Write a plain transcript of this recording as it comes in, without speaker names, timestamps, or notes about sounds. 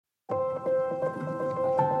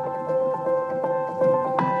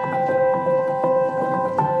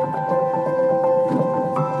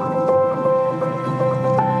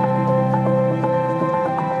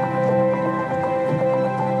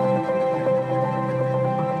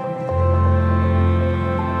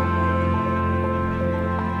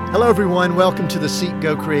Hello, everyone. Welcome to the Seek,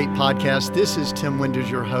 Go, Create podcast. This is Tim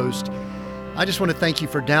Winders, your host. I just want to thank you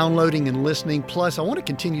for downloading and listening. Plus, I want to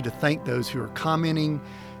continue to thank those who are commenting,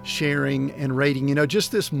 sharing, and rating. You know,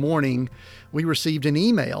 just this morning, we received an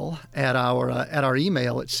email at our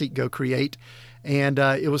email at Seek, Go, Create. And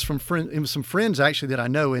it was some friends actually that I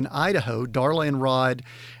know in Idaho, Darla and Rod.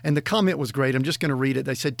 And the comment was great. I'm just going to read it.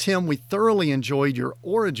 They said, Tim, we thoroughly enjoyed your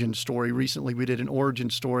origin story. Recently, we did an origin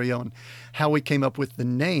story on how we came up with the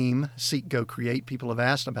name Seek, Go, Create. People have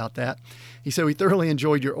asked about that. He said, we thoroughly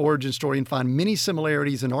enjoyed your origin story and find many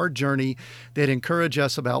similarities in our journey that encourage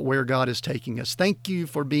us about where God is taking us. Thank you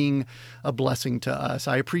for being a blessing to us.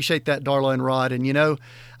 I appreciate that, Darla and Rod. And, you know,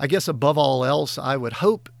 I guess above all else, I would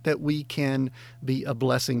hope that we can be a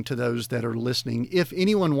blessing to those that are listening. If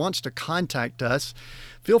anyone wants to contact us,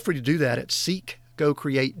 feel free to do that at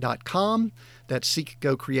seekgocreate.com. That's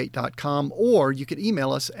seekgocreate.com. Or you could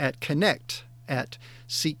email us at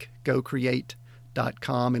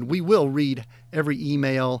connect@seekgocreate.com, and we will read every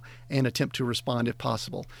email and attempt to respond if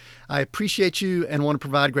possible. I appreciate you and want to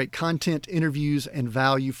provide great content, interviews, and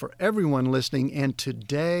value for everyone listening. And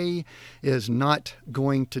today is not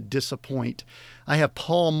going to disappoint. I have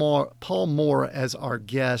Paul Moore as our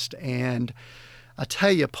guest, and I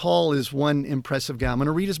tell you, Paul is one impressive guy. I'm going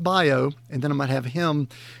to read his bio, and then I'm going to have him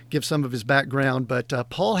give some of his background. But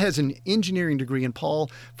Paul has an engineering degree. And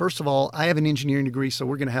Paul, first of all, I have an engineering degree, so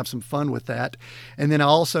we're going to have some fun with that. And then I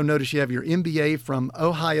also noticed you have your MBA from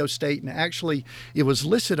Ohio State. And actually, it was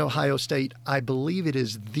listed Ohio State. I believe it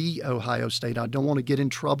is the Ohio State. I don't want to get in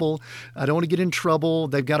trouble.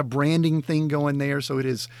 They've got a branding thing going there, so it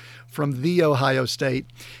is from the Ohio State.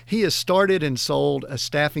 He has started and sold a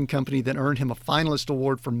staffing company that earned him a finalist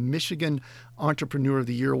award for Michigan Entrepreneur of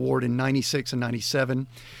the Year award in 96 and 97.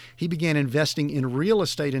 He began investing in real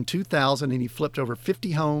estate in 2000, and he flipped over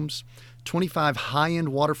 50 homes, 25 high-end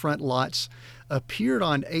waterfront lots, appeared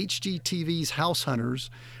on HGTV's House Hunters,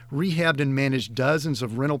 rehabbed and managed dozens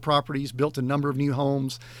of rental properties, built a number of new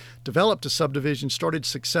homes, developed a subdivision, started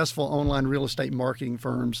successful online real estate marketing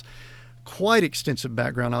firms. Quite extensive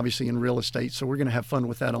background, obviously, in real estate, so we're going to have fun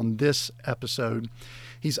with that on this episode.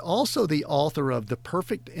 He's also the author of The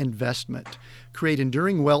Perfect Investment, Create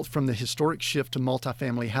Enduring Wealth from the Historic Shift to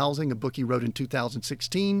Multifamily Housing, a book he wrote in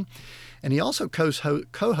 2016. And he also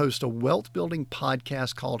co-hosts a wealth-building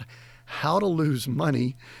podcast called How to Lose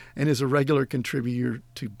Money, and is a regular contributor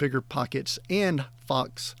to Bigger Pockets and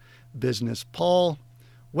Fox Business. Paul,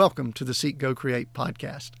 welcome to the Seek, Go, Create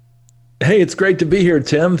podcast. Hey, it's great to be here,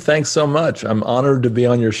 Tim. Thanks so much. I'm honored to be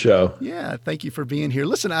on your show. Yeah, thank you for being here.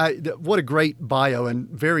 Listen, what a great bio and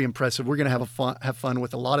very impressive. We're going to have fun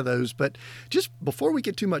with a lot of those. But just before we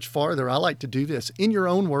get too much farther, I like to do this in your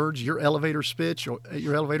own words, your elevator pitch or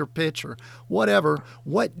whatever.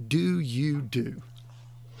 What do you do?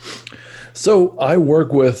 So I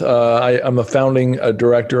work with, I'm a founding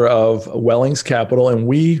director of Wellings Capital, and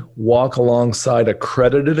we walk alongside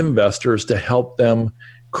accredited investors to help them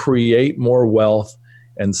create more wealth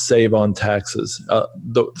and save on taxes.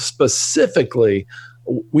 Specifically,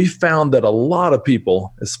 we found that a lot of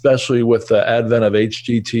people, especially with the advent of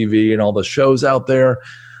HGTV and all the shows out there,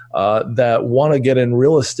 that want to get in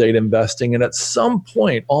real estate investing, and at some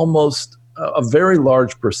point, almost a very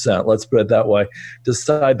large percent, let's put it that way,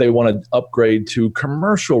 decide they want to upgrade to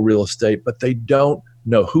commercial real estate, but they don't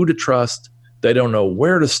know who to trust. They don't know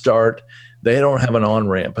where to start. They don't have an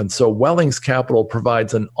on-ramp. And so Wellings Capital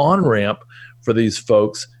provides an on-ramp for these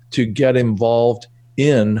folks to get involved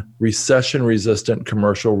in recession-resistant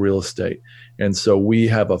commercial real estate. And so we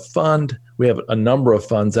have a fund, we have a number of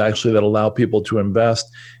funds actually that allow people to invest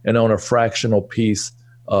and own a fractional piece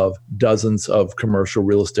of dozens of commercial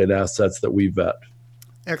real estate assets that we vet.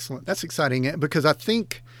 Excellent. That's exciting because I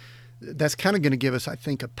think that's kind of going to give us, a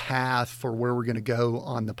path for where we're going to go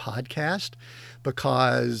on the podcast,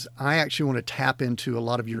 because I actually want to tap into a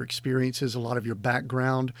lot of your experiences, a lot of your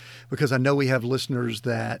background, because I know we have listeners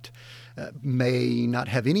that may not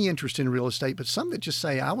have any interest in real estate, but some that just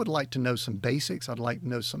say, I would like to know some basics. I'd like to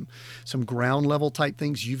know some ground level type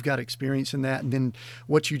things. You've got experience in that. And then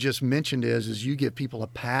what you just mentioned is you give people a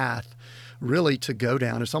path really to go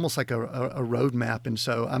down. It's almost like a roadmap. And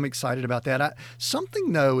so I'm excited about that.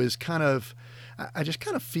 Something though is I just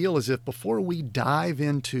kind of feel as if before we dive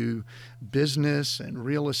into business and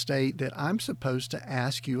real estate that I'm supposed to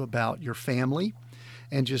ask you about your family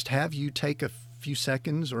and just have you take a few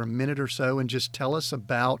seconds or a minute or so and just tell us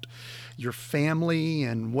about your family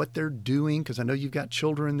and what they're doing, because I know you've got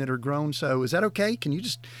children that are grown. So is that okay? Can you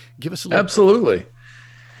just give us a little? Absolutely.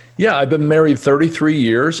 Yeah, I've been married 33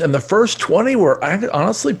 years, and the first 20 were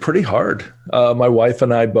honestly pretty hard. My wife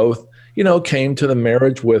and I both came to the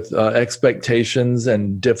marriage with expectations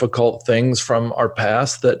and difficult things from our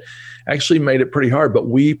past that actually made it pretty hard. But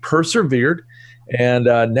we persevered, and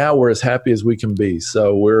now we're as happy as we can be.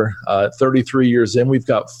 So we're 33 years in. We've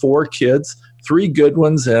got 4 kids, 3 good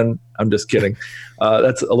ones, and I'm just kidding.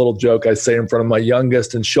 That's a little joke I say in front of my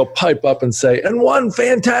youngest, and she'll pipe up and say, and 1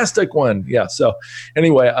 fantastic one. Yeah. So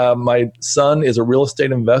anyway, my son is a real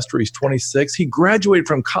estate investor. He's 26. He graduated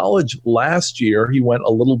from college last year. He went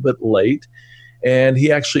a little bit late, and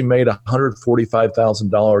he actually made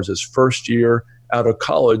 $145,000 his first year out of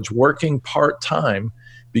college working part-time,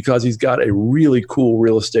 because he's got a really cool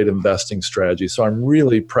real estate investing strategy. So I'm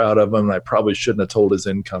really proud of him. And I probably shouldn't have told his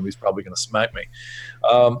income. He's probably going to smack me.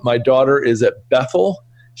 My daughter is at Bethel.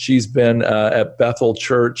 She's been at Bethel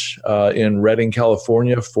Church in Redding,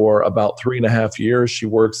 California for about 3.5 years. She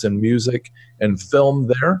works in music and film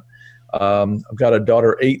there. I've got a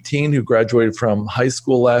daughter, 18, who graduated from high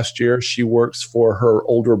school last year. She works for her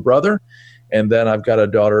older brother. And then I've got a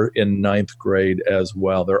daughter in 9th grade as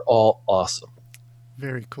well. They're all awesome.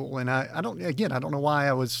 Very cool. And I don't know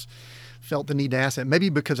why felt the need to ask that. Maybe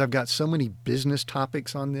because I've got so many business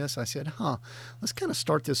topics on this. I said, let's kind of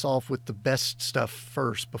start this off with the best stuff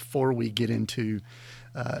first before we get into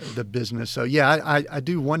the business. So yeah, I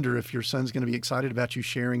do wonder if your son's going to be excited about you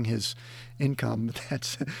sharing his income.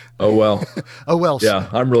 That's oh well. Oh well. Yeah,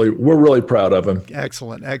 we're really proud of him.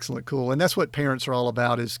 Excellent, cool. And that's what parents are all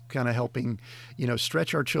about, is kind of helping,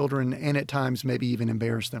 stretch our children and at times maybe even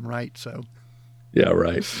embarrass them, right? So yeah,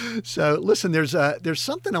 right. So listen, there's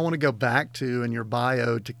something I want to go back to in your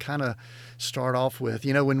bio to kind of start off with.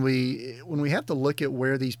 When we have to look at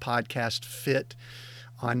where these podcasts fit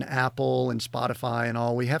on Apple and Spotify and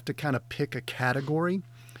all, we have to kind of pick a category.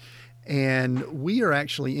 And we are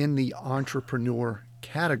actually in the entrepreneur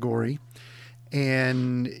category.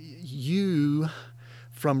 And you,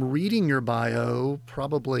 from reading your bio,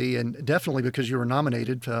 probably, and definitely because you were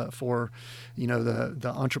nominated for,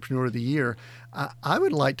 the Entrepreneur of the Year, I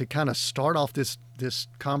would like to kind of start off this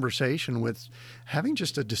conversation with having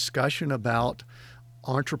just a discussion about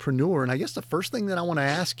entrepreneur. And I guess the first thing that I want to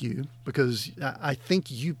ask you, because I think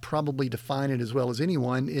you probably define it as well as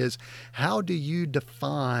anyone, is how do you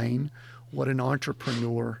define what an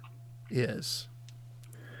entrepreneur is?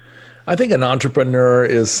 I think an entrepreneur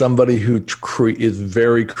is somebody who is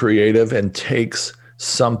very creative and takes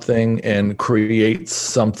something and creates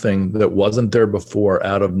something that wasn't there before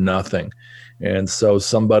out of nothing. And so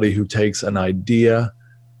somebody who takes an idea,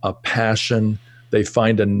 a passion, they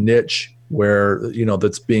find a niche where,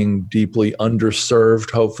 that's being deeply underserved,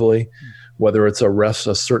 hopefully, whether it's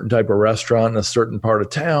a certain type of restaurant in a certain part of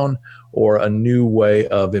town, or a new way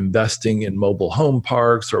of investing in mobile home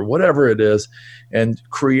parks, or whatever it is, and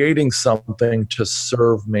creating something to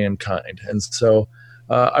serve mankind. And so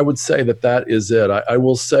I would say that is it. I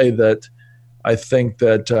will say that I think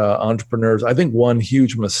that entrepreneurs, I think one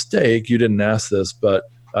huge mistake, you didn't ask this, but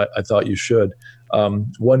I thought you should.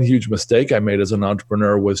 One huge mistake I made as an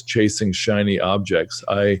entrepreneur was chasing shiny objects.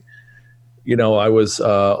 I was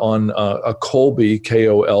on a Kolbe,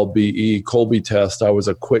 Kolbe, Kolbe test. I was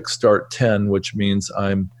a quick start 10, which means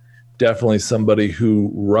I'm definitely somebody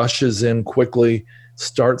who rushes in quickly,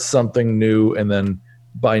 starts something new, and then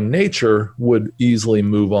by nature would easily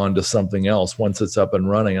move on to something else once it's up and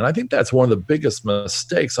running. And I think that's one of the biggest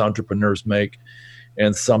mistakes entrepreneurs make,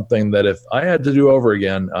 and something that if I had to do over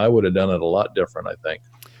again, I would have done it a lot different, I think.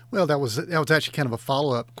 Well, that was actually kind of a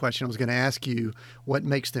follow-up question. I was going to ask you what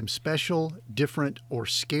makes them special, different, or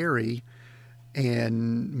scary,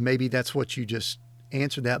 and maybe that's what you just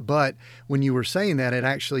answered that. But when you were saying that, it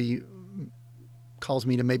actually calls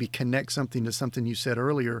me to maybe connect something to something you said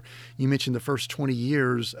earlier. You mentioned the first 20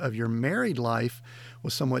 years of your married life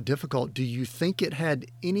was somewhat difficult. Do you think it had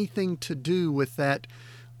anything to do with that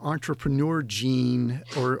entrepreneur gene,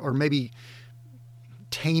 or maybe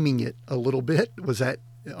taming it a little bit?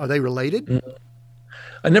 Are they related?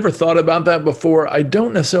 I never thought about that before. I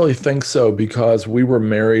don't necessarily think so, because we were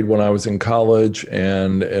married when I was in college,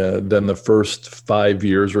 and then the first 5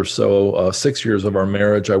 years or so, 6 years of our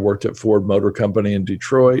marriage, I worked at Ford Motor Company in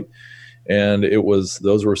Detroit, and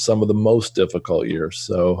those were some of the most difficult years.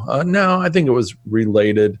 So no, I think it was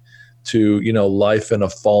related to life in a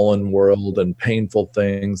fallen world and painful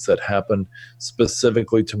things that happened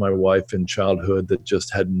specifically to my wife in childhood that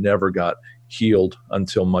just had never got healed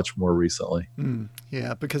until much more recently.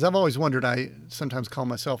 Yeah, because I've always wondered, I sometimes call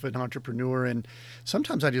myself an entrepreneur, and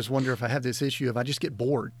sometimes I just wonder if I have this issue if I just get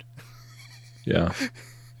bored. Yeah.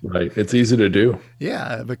 Right. It's easy to do.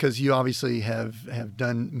 Yeah, because you obviously have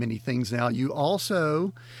done many things now.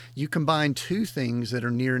 You combine two things that are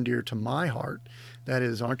near and dear to my heart. That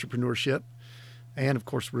is entrepreneurship and of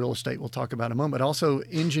course real estate we'll talk about in a moment, but also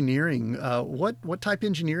engineering. What type of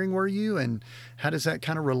engineering were you, and how does that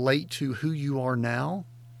kind of relate to who you are now?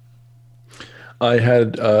 I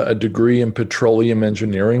had a degree in petroleum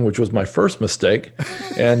engineering, which was my first mistake.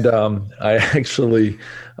 And I actually,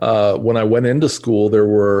 when I went into school, there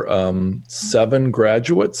were 7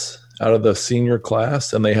 graduates out of the senior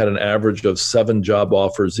class, and they had an average of 7 job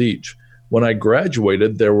offers each. When I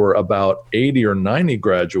graduated, there were about 80 or 90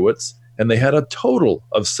 graduates, and they had a total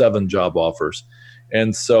of 7 job offers.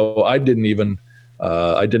 And so I didn't even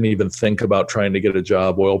think about trying to get a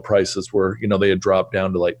job. Oil prices were, they had dropped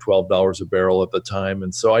down to like $12 a barrel at the time.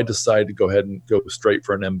 And so I decided to go ahead and go straight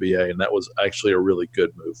for an MBA. And that was actually a really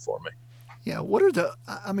good move for me. Yeah, one of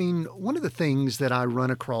the things that I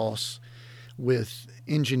run across with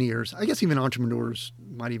engineers, I guess even entrepreneurs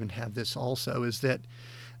might even have this also, is that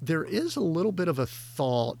there is a little bit of a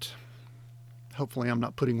thought. Hopefully, I'm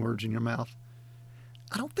not putting words in your mouth.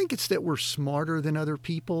 I don't think it's that we're smarter than other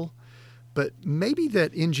people, but maybe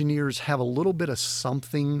that engineers have a little bit of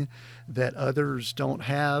something that others don't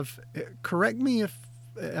have. Correct me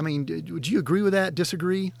would you agree with that?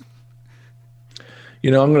 Disagree?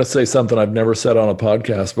 I'm going to say something I've never said on a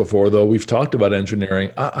podcast before, though. We've talked about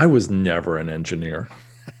engineering. I was never an engineer.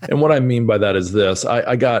 And what I mean by that is this: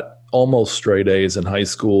 I got almost straight A's in high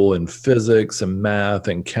school in physics and math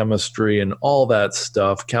and chemistry and all that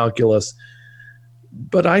stuff, calculus.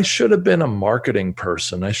 But I should have been a marketing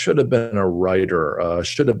person. I should have been a writer.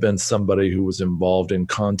 Should have been somebody who was involved in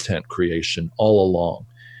content creation all along.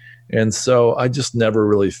 And so I just never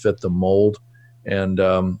really fit the mold. And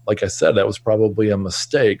like I said, that was probably a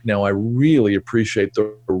mistake. Now, I really appreciate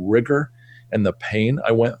the rigor and the pain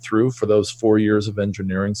I went through for those 4 years of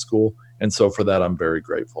engineering school. And so for that, I'm very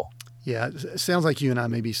grateful. Yeah, it sounds like you and I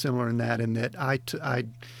may be similar in that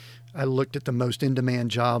I looked at the most in-demand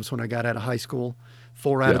jobs when I got out of high school.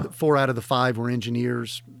 Four out of the 5 were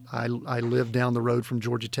engineers. I lived down the road from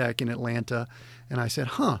Georgia Tech in Atlanta, and I said,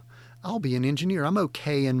 I'll be an engineer. I'm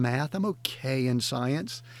okay in math. I'm okay in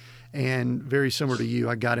science. And very similar to you,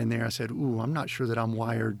 I got in there. I said, I'm not sure that I'm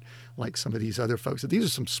wired like some of these other folks. These are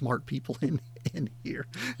some smart people in here.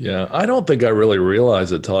 Yeah, I don't think I really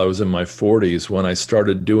realized it till I was in my 40s when I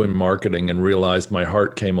started doing marketing and realized my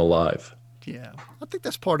heart came alive. Yeah, I think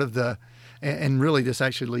that's part of and really this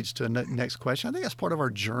actually leads to a next question. I think that's part of our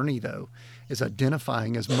journey, though, is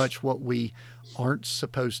identifying as much what we aren't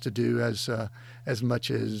supposed to do as much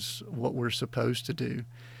as what we're supposed to do.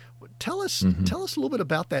 Tell us a little bit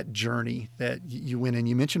about that journey that you went in.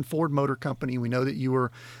 You mentioned Ford Motor Company. We know that you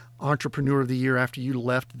were Entrepreneur of the Year after you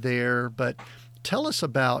left there, but tell us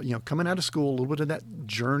about, coming out of school, a little bit of that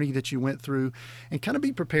journey that you went through, and kind of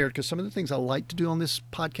be prepared, because some of the things I like to do on this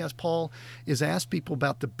podcast, Paul, is ask people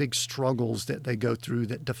about the big struggles that they go through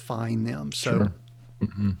that define them. So,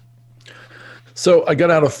 sure. So I got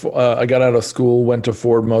out of school, went to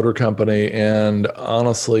Ford Motor Company, and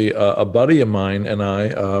honestly, a buddy of mine and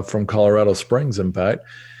I from Colorado Springs, in fact,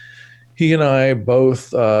 he and I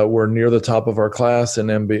both were near the top of our class in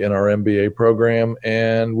our MBA program,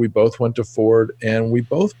 and we both went to Ford, and we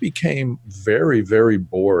both became very, very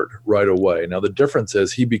bored right away. Now, the difference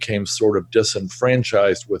is he became sort of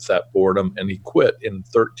disenfranchised with that boredom, and he quit in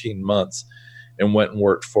 13 months and went and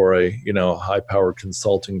worked for a high-powered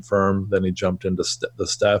consulting firm. Then he jumped into the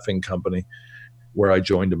staffing company where I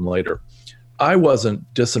joined him later. I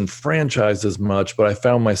wasn't disenfranchised as much, but I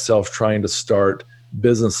found myself trying to start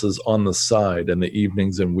businesses on the side in the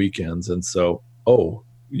evenings and weekends. And so,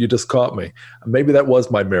 you just caught me. Maybe that was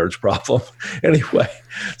my marriage problem. Anyway,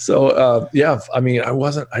 so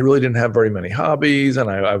I really didn't have very many hobbies, and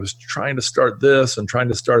I was trying to start this and trying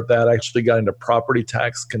to start that. I actually got into property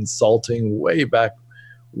tax consulting way back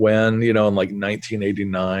when, in like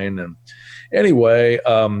 1989. And anyway,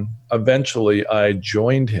 eventually I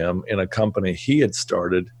joined him in a company he had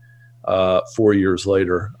started. 4 years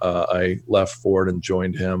later, I left Ford and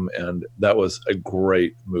joined him, and that was a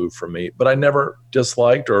great move for me. But I never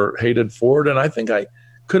disliked or hated Ford, and I think I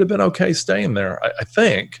could have been okay staying there. I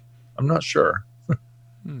think. I'm not sure.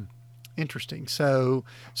 Interesting. So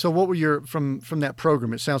what were from that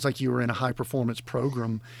program? It sounds like you were in a high performance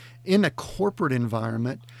program in a corporate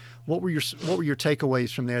environment. What were your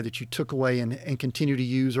takeaways from there that you took away and continue to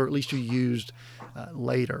use, or at least you used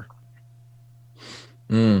later?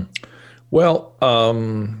 Well,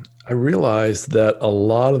 I realized that a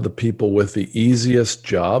lot of the people with the easiest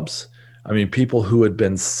jobs I mean, people who had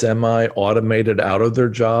been semi-automated out of their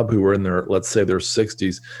job, who were in their, let's say, their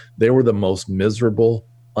 60s, they were the most miserable,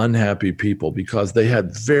 unhappy people because they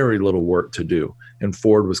had very little work to do. And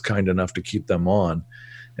Ford was kind enough to keep them on.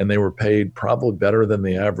 And they were paid probably better than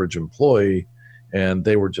the average employee. And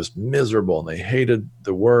they were just miserable, and they hated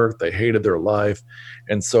the work. They hated their life.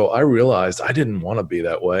 And so I realized I didn't want to be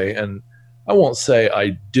that way. And I won't say I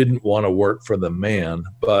didn't want to work for the man,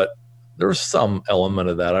 but there was some element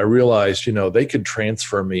of that. I realized, they could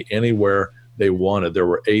transfer me anywhere they wanted. There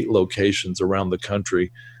were 8 locations around the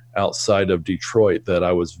country outside of Detroit that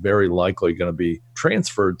I was very likely going to be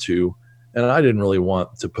transferred to. And I didn't really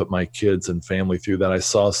want to put my kids and family through that. I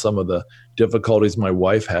saw some of the difficulties my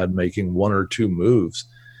wife had making 1 or 2 moves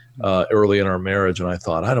early in our marriage. And I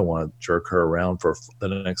thought, I don't want to jerk her around for the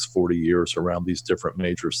next 40 years around these different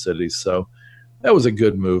major cities. So that was a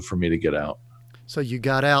good move for me to get out. So you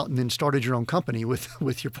got out and then started your own company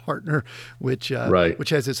with your partner, which Right. which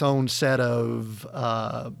has its own set of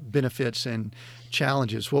benefits and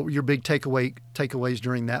challenges. What were your big takeaways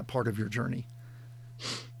during that part of your journey?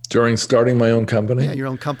 During starting my own company? Yeah, your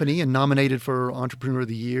own company, and nominated for Entrepreneur of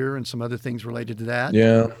the Year and some other things related to that.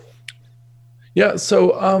 Yeah. Yeah.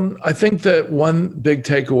 So I think that one big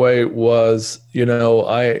takeaway was,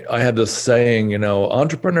 I had this saying,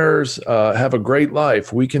 entrepreneurs have a great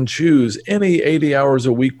life. We can choose any 80 hours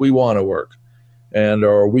a week we want to work.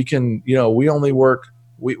 Or we can, we only work,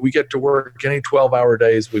 we get to work any 12-hour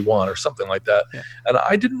days we want, or something like that. Yeah. And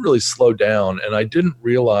I didn't really slow down, and I didn't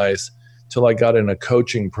realize till I got in a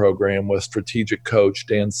coaching program with strategic coach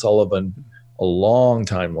Dan Sullivan a long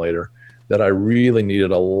time later that I really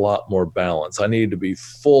needed a lot more balance. I needed to be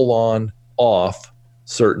full on off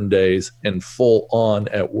certain days and full on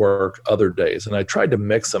at work other days. And I tried to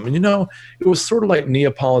mix them. And it was sort of like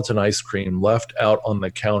Neapolitan ice cream left out on the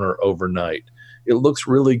counter overnight. It looks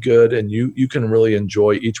really good, and you can really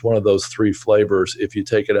enjoy each one of those 3 flavors if you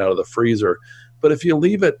take it out of the freezer. But if you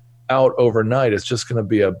leave it out overnight, it's just going to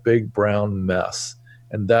be a big brown mess.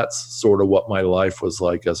 And that's sort of what my life was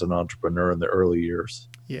like as an entrepreneur in the early years.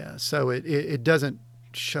 Yeah, so it doesn't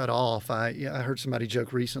shut off. I heard somebody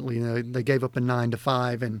joke recently, they gave up a 9 to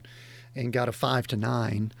 5 and got a 5 to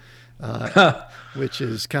 9, which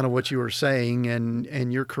is kind of what you were saying.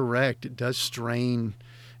 And you're correct. It does strain.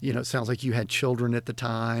 It sounds like you had children at the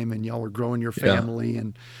time and y'all were growing your family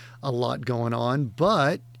and a lot going on,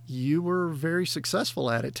 but you were very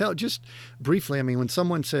successful at it. Tell just briefly, when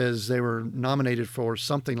someone says they were nominated for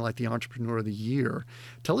something like the Entrepreneur of the Year,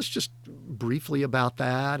 tell us just briefly about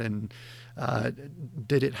that. And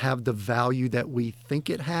did it have the value that we think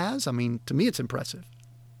it has? To me, it's impressive.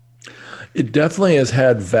 It definitely has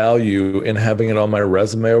had value in having it on my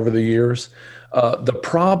resume over the years. The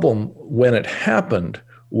problem when it happened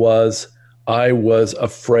was I was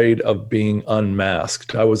afraid of being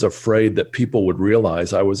unmasked. I was afraid that people would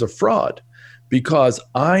realize I was a fraud because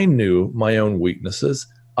I knew my own weaknesses.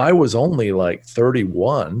 I was only like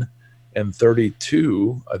 31 and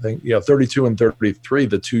 32, I think, 32 and 33,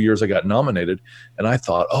 the 2 years I got nominated. And I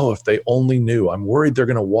thought, if they only knew. I'm worried they're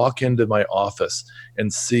going to walk into my office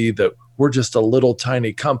and see that we're just a little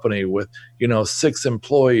tiny company with, 6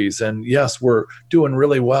 employees. And yes, we're doing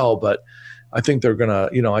really well, but I think they're going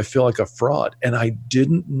to, I feel like a fraud. And I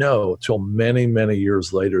didn't know till many, many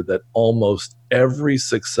years later that almost every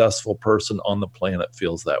successful person on the planet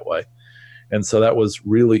feels that way. And so that was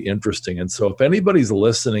really interesting. And so if anybody's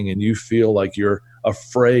listening and you feel like you're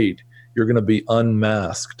afraid you're going to be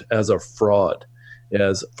unmasked as a fraud,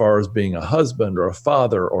 as far as being a husband or a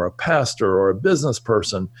father or a pastor or a business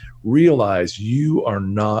person, realize you are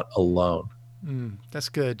not alone. That's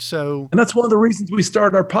good. And that's one of the reasons we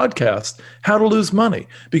started our podcast, How to Lose Money,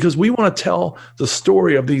 because we want to tell the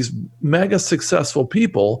story of these mega successful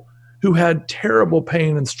people who had terrible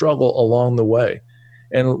pain and struggle along the way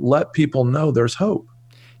and let people know there's hope.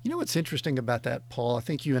 What's interesting about that, Paul? I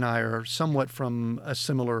think you and I are somewhat from a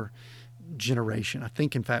similar generation. I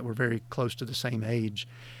think, in fact, we're very close to the same age.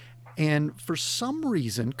 And for some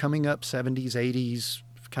reason, coming up 70s, 80s,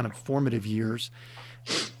 kind of formative years,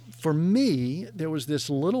 for me, there was this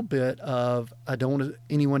little bit of, I don't want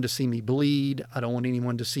anyone to see me bleed. I don't want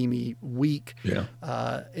anyone to see me weak. Yeah.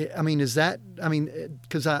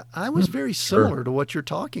 Because I was very similar to what you're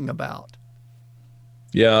talking about.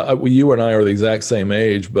 Yeah, you and I are the exact same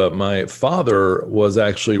age, but my father was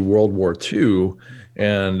actually World War II.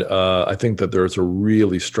 And I think that there's a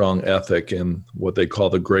really strong ethic in what they call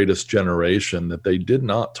the greatest generation, that they did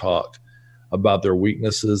not talk about their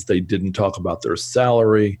weaknesses. They didn't talk about their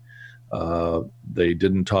salary. They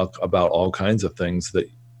didn't talk about all kinds of things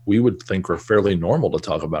that we would think are fairly normal to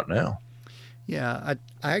talk about now. Yeah,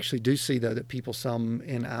 I actually do see, though, that people, some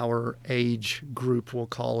in our age group, we'll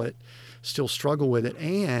call it, still struggle with it.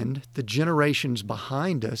 And the generations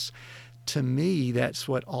behind us, to me, that's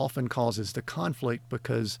what often causes the conflict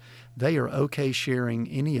because they are okay sharing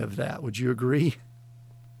any of that. Would you agree?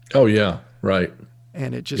 Oh yeah, right.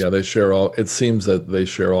 And it just, Yeah, they share all. It seems that they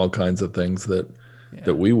share all kinds of things that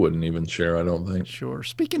yeah, we wouldn't even share. I don't think. sure.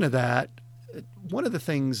 Speaking of that, one of the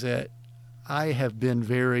things that I have been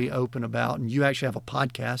very open about, and you actually have a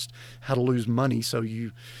podcast, How to Lose Money. So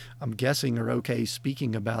you, I'm guessing, are okay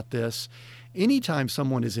speaking about this. Anytime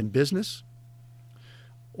someone is in business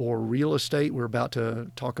or real estate, we're about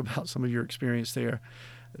to talk about some of your experience there.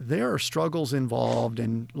 There are struggles involved.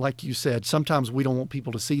 And like you said, sometimes we don't want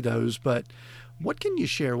people to see those, but what can you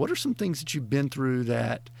share? What are some things that you've been through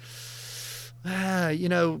that, you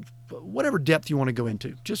know, whatever depth you want to go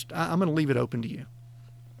into, just, I'm going to leave it open to you.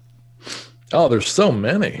 Oh, there's so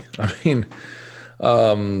many. I mean,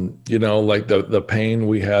 like the pain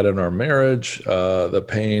we had in our marriage, the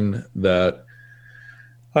pain that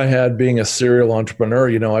I had being a serial entrepreneur.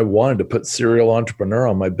 I wanted to put serial entrepreneur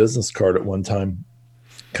on my business card at one time.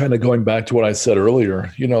 Kind of going back to what I said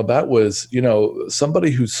earlier, that was,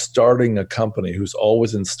 somebody who's starting a company who's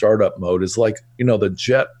always in startup mode is like, the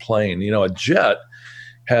jet plane. A jet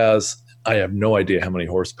has, I have no idea how many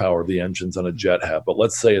horsepower the engines on a jet have, but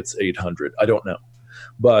let's say it's 800. I don't know.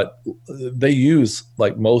 But they use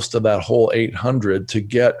like most of that whole 800 to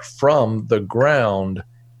get from the ground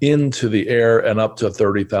into the air and up to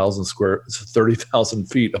 30,000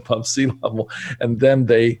 feet above sea level. And then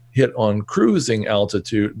they hit on cruising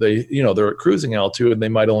altitude. They're at cruising altitude and they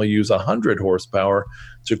might only use 100 horsepower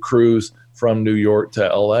to cruise from New York to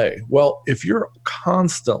LA. Well, if you're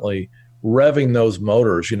constantly revving those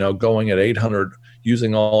motors, going at 800,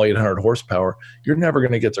 using all 800 horsepower, you're never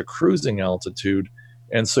going to get to cruising altitude.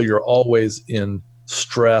 And so you're always in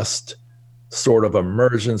stressed, sort of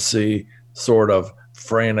emergency, sort of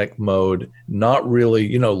frantic mode, not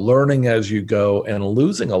really, learning as you go and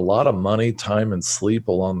losing a lot of money, time, and sleep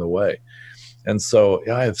along the way. And so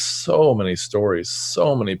I have so many stories,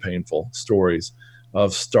 so many painful stories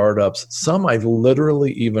of startups. Some I've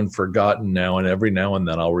literally even forgotten now, and every now and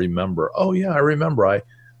then I'll remember, oh yeah, I remember I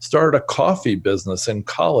started a coffee business in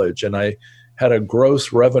college and I had a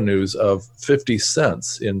gross revenues of 50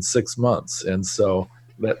 cents in 6 months. And so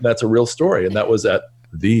that's a real story. And that was at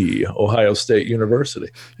the Ohio State University.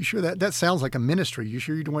 You sure that sounds like a ministry? You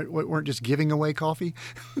sure you weren't just giving away coffee?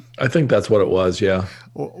 I think that's what it was. Yeah.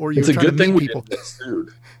 Or you it's were a trying good to thing meet we people. didn't get sued.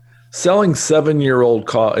 Selling 7-year-old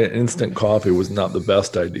instant coffee was not the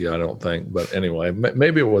best idea, I don't think. But anyway,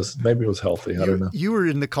 maybe it was healthy. I don't know. You were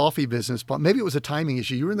in the coffee business, but maybe it was a timing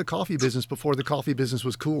issue. You were in the coffee business before the coffee business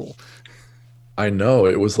was cool. I know.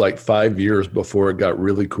 It was like 5 years before it got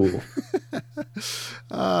really cool.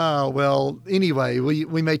 Well, anyway,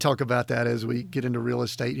 we may talk about that as we get into real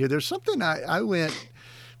estate here. There's something I will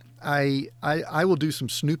do some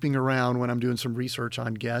snooping around when I'm doing some research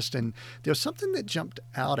on guests, and there's something that jumped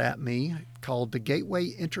out at me called the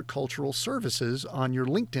Gateway Intercultural Services on your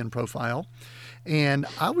LinkedIn profile. And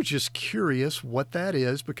I was just curious what that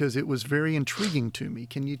is because it was very intriguing to me.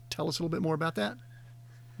 Can you tell us a little bit more about that?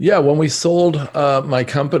 Yeah, when we sold my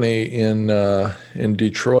company in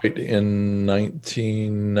Detroit in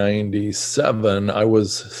 1997, I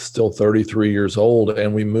was still 33 years old,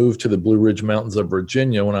 and we moved to the Blue Ridge Mountains of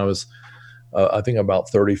Virginia when I was, I think, about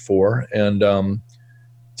 34, and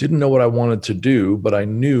didn't know what I wanted to do, but I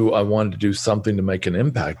knew I wanted to do something to make an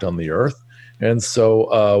impact on the earth, and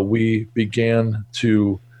so we began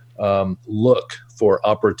to look for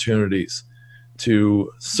opportunities to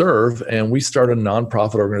serve, and we started a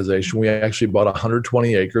nonprofit organization. We actually bought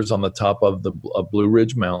 120 acres on the top of the Blue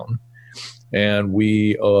Ridge Mountain, and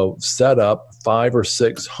we set up 5 or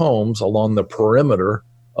 6 homes along the perimeter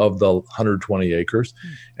of the 120 acres,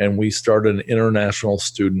 and we started an international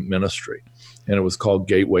student ministry, and it was called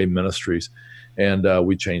Gateway Ministries, and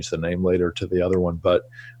we changed the name later to the other one. But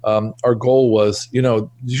our goal was, did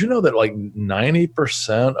you know that like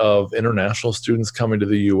 90% of international students coming to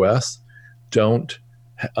the U.S.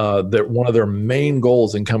 that one of their main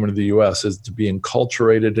goals in coming to the U.S. is to be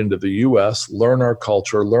enculturated into the U.S., learn our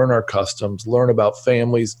culture, learn our customs, learn about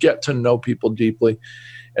families, get to know people deeply.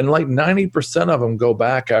 And like 90% of them go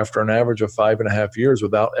back after an average of 5.5 years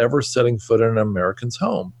without ever setting foot in an American's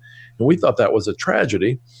home. And we thought that was a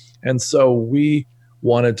tragedy. And so we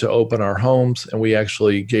wanted to open our homes, and we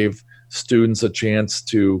actually gave students a chance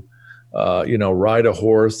to, ride a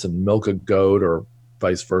horse and milk a goat or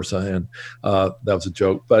vice versa. And that was a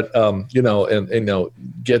joke, but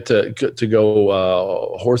get to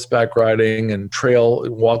go horseback riding and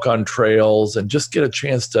walk on trails, and just get a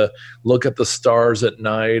chance to look at the stars at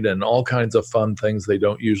night and all kinds of fun things they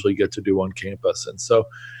don't usually get to do on campus. And so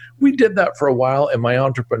we did that for a while, and my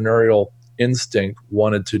entrepreneurial instinct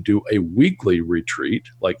wanted to do a weekly retreat,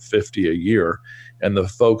 like 50 a year. And the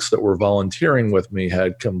folks that were volunteering with me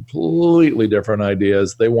had completely different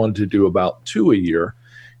ideas. They wanted to do about 2 a year.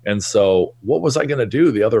 And so what was I going to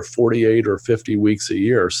do the other 48 or 50 weeks a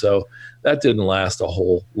year? So that didn't last a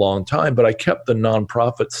whole long time, but I kept the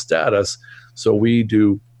nonprofit status. So we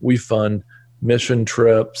fund mission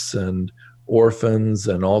trips and orphans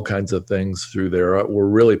and all kinds of things through there. We're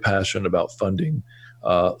really passionate about funding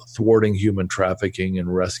thwarting human trafficking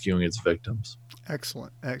and rescuing its victims.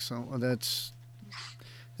 Excellent. Well, that's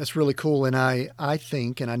really cool. And I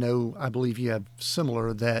think, and I believe you have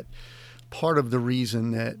similar, that part of the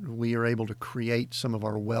reason that we are able to create some of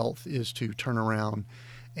our wealth is to turn around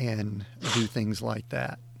and do things like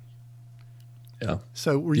that. Yeah.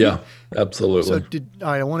 So absolutely. So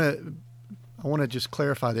I want to just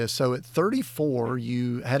clarify this. So at 34,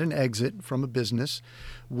 you had an exit from a business.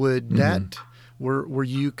 Would that Were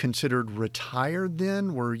you considered retired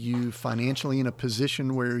then? Were you financially in a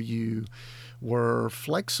position where you were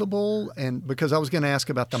flexible? And because I was going to ask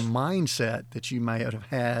about the mindset that you might have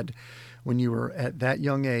had when you were at that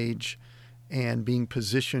young age and being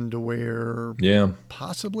positioned to where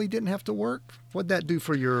possibly didn't have to work. What'd that do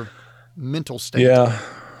for your mental state? Yeah,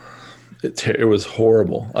 it was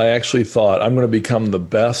horrible. I actually thought I'm going to become the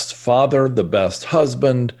best father, the best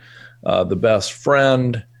husband, the best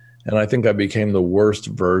friend. And I think I became the worst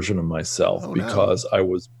version of myself because I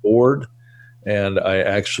was bored, and I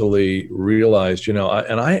actually realized,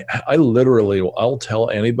 I literally, I'll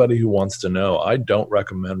tell anybody who wants to know, I don't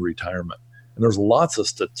recommend retirement. And there's lots of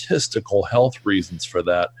statistical health reasons for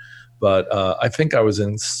that. But I think I was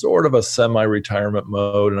in sort of a semi-retirement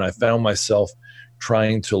mode, and I found myself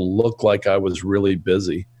trying to look like I was really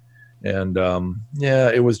busy. And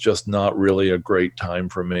it was just not really a great time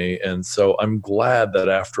for me. And so I'm glad that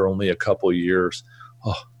after only a couple of years,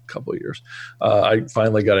 I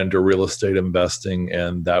finally got into real estate investing.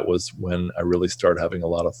 And that was when I really started having a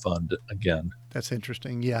lot of fun again. That's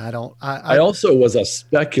interesting. Yeah, I also was a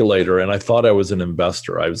speculator, and I thought I was an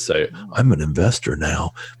investor. I would say, I'm an investor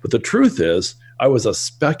now. But the truth is, I was a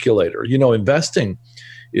speculator. Investing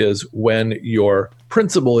is when your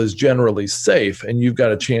principal is generally safe and you've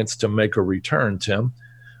got a chance to make a return, Tim.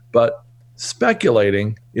 But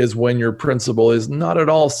speculating is when your principal is not at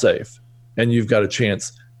all safe and you've got a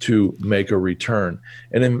chance to make a return.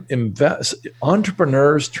 And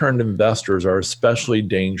entrepreneurs turned investors are especially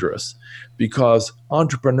dangerous because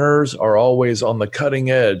entrepreneurs are always on the cutting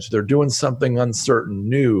edge. They're doing something uncertain,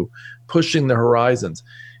 new, pushing the horizons.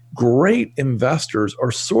 Great investors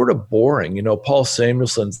are sort of boring. Paul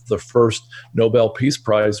Samuelson's the first Nobel Peace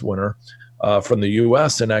Prize winner from the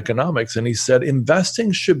U.S. in economics. And he said,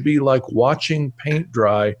 investing should be like watching paint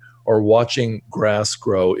dry or watching grass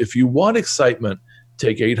grow. If you want excitement,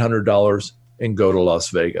 take $800 and go to Las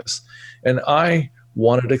Vegas. And I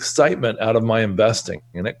wanted excitement out of my investing,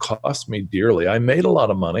 and it cost me dearly. I made a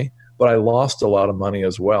lot of money, but I lost a lot of money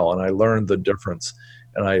as well. And I learned the difference.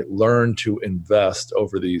 And I learned to invest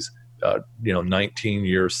over these, 19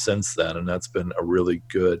 years since then. And that's been a really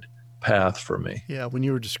good path for me. Yeah. When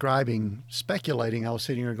you were describing speculating, I was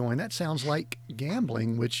sitting here going, that sounds like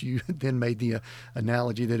gambling, which you then made the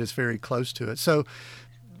analogy that is very close to it. So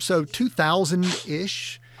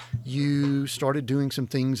 2000-ish, you started doing some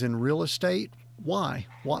things in real estate. Why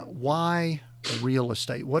real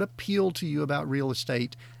estate? What appealed to you about real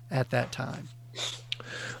estate at that time?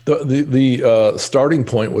 The starting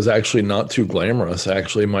point was actually not too glamorous.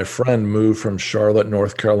 Actually, my friend moved from Charlotte,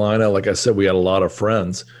 North Carolina. Like I said, we had a lot of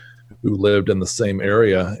friends who lived in the same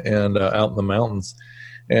area and out in the mountains.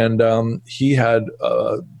 And he had,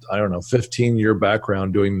 15-year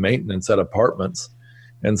background doing maintenance at apartments.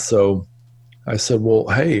 And so I said, well,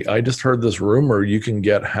 hey, I just heard this rumor you can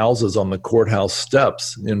get houses on the courthouse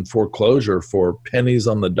steps in foreclosure for pennies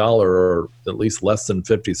on the dollar, or at least less than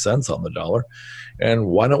 50 cents on the dollar. And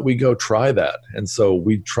why don't we go try that? And so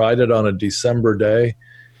we tried it on a December day,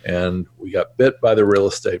 and we got bit by the real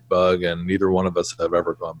estate bug, and neither one of us have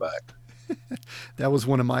ever gone back. That was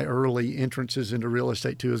one of my early entrances into real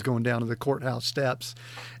estate too, is going down to the courthouse steps.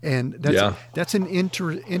 And that's an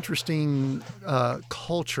interesting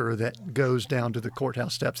culture that goes down to the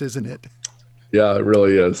courthouse steps, isn't it? Yeah, it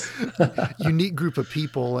really is. Unique group of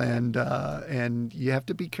people, and you have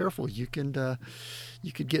to be careful. You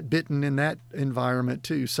could get bitten in that environment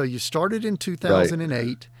too. So you started in Right.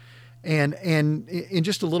 2008. And in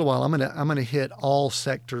just a little while, I'm gonna hit all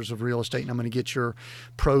sectors of real estate, and I'm gonna get your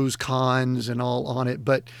pros, cons, and all on it.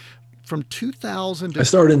 But from 2000 I to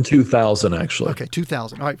started in 2000, actually. okay,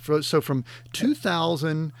 2000. All right, so from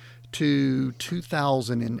 2000 to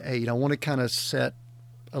 2008, I want to kind of set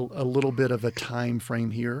a little bit of a time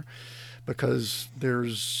frame here because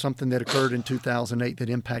there's something that occurred in 2008 that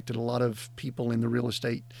impacted a lot of people in the real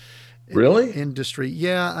estate Really? industry.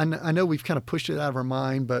 Yeah, I know we've kind of pushed it out of our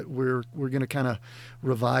mind, but we're going to kind of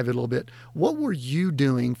revive it a little bit. What were you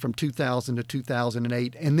doing from 2000 to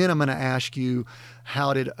 2008? And then I'm going to ask you,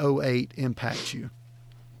 how did '08 impact you?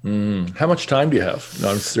 How much time do you have? No,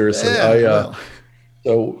 I'm seriously. Yeah, well,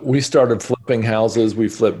 So we started flipping houses. We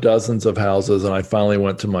flipped dozens of houses. And I finally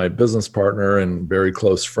went to my business partner and very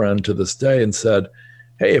close friend to this day and said,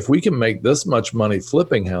 hey, if we can make this much money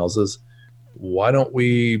flipping houses, why don't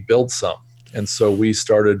we build some? And so we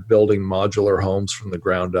started building modular homes from the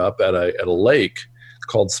ground up at a lake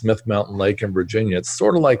called Smith Mountain Lake in Virginia. It's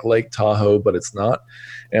sort of like Lake Tahoe, but it's not.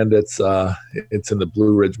 And it's in the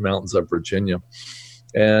Blue Ridge Mountains of Virginia.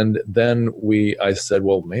 And then I said,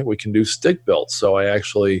 well, maybe we can do stick built. So I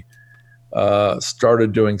actually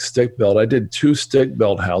started doing stick built. I did 2 stick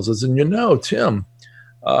built houses. And Tim,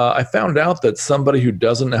 I found out that somebody who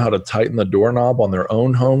doesn't know how to tighten the doorknob on their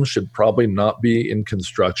own home should probably not be in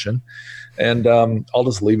construction. And I'll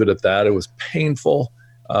just leave it at that. It was painful.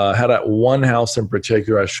 Had that one house in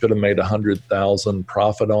particular, I should have made 100,000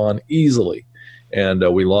 profit on easily. And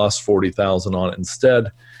we lost 40,000 on it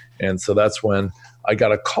instead. And so that's when I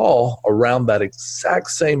got a call around that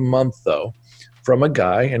exact same month, though, from a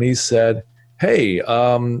guy, and he said, "Hey,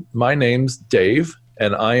 my name's Dave,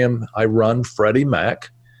 and I run Freddie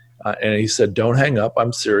Mac." And he said, "Don't hang up.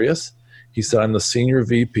 I'm serious." He said, "I'm the senior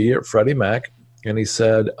VP at Freddie Mac," and he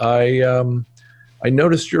said, I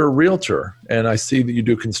noticed you're a realtor, and I see that you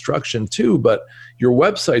do construction too, but your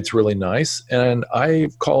website's really nice. And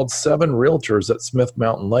I've called 7 realtors at Smith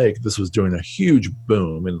Mountain Lake. This was doing a huge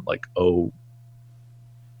boom in like '05,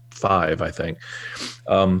 I think.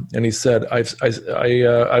 And he said,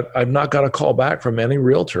 I've not got a call back from any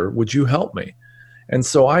realtor. Would you help me? And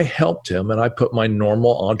so I helped him, and I put my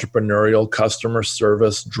normal entrepreneurial customer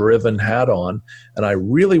service driven hat on, and I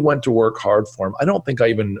really went to work hard for him. I don't think I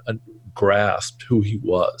even grasped who he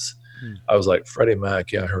was. I was like, Freddie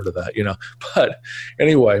Mac, yeah, I heard of that, But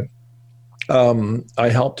anyway, I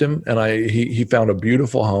helped him, and he found a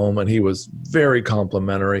beautiful home, and he was very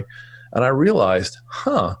complimentary. And I realized,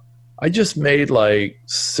 I just made like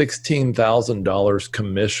 $16,000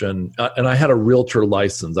 commission. And I had a realtor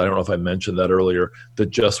license. I don't know if I mentioned that earlier, that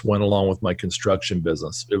just went along with my construction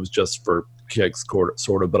business. It was just for kicks,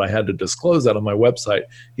 sort of, but I had to disclose that on my website.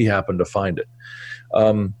 He happened to find it.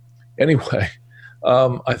 Anyway,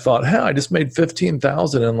 I thought, I just made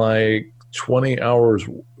 15,000 in like 20 hours,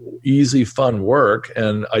 easy, fun work.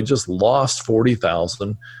 And I just lost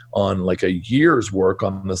 40,000 on like a year's work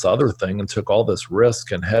on this other thing, and took all this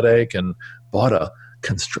risk and headache, and bought a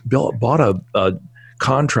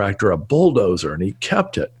contractor a bulldozer, and he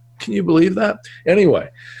kept it. Can you believe that? Anyway,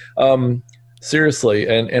 seriously,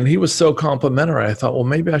 and he was so complimentary. I thought, well,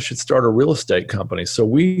 maybe I should start a real estate company. So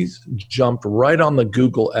we jumped right on the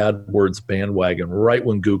Google AdWords bandwagon, right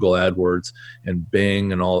when Google AdWords and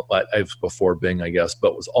Bing and all, it was before Bing, I guess,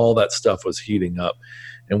 but all that stuff was heating up.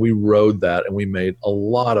 And we rode that, and we made a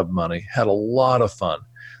lot of money, had a lot of fun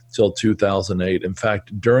till 2008. In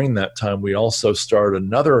fact, during that time, we also started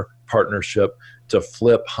another partnership to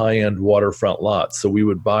flip high-end waterfront lots. So we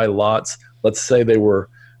would buy lots, let's say they were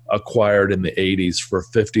acquired in the 80s for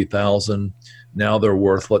 50,000. Now they're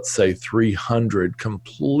worth, let's say, 300,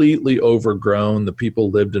 completely overgrown. The people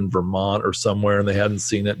lived in Vermont or somewhere, and they hadn't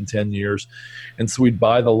seen it in 10 years. And so we'd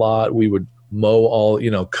buy the lot, we would mow all,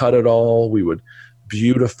 cut it all, we would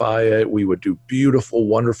beautify it, we would do beautiful,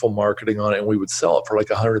 wonderful marketing on it, and we would sell it for like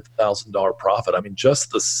 $100,000 profit. I mean,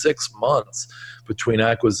 just the 6 months between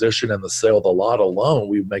acquisition and the sale of the lot alone,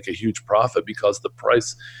 we would make a huge profit because the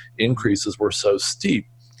price increases were so steep.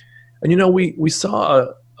 And we saw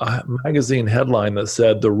a magazine headline that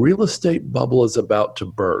said the real estate bubble is about to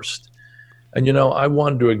burst. And I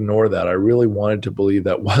wanted to ignore that. I really wanted to believe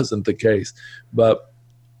that wasn't the case. But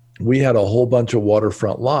we had a whole bunch of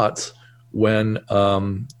waterfront lots when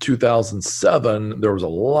 2007, there was a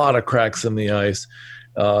lot of cracks in the ice.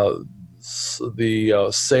 The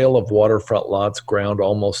sale of waterfront lots ground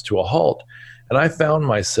almost to a halt. And I found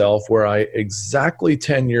myself where exactly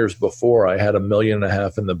 10 years before, I had $1.5 million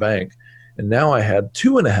in the bank. And now I had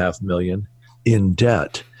 $2.5 million in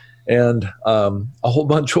debt, and a whole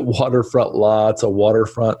bunch of waterfront lots, a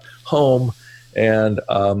waterfront home. And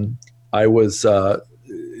I was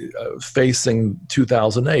facing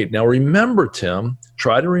 2008. Now, remember, Tim,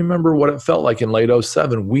 try to remember what it felt like in late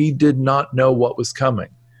 07. We did not know what was coming.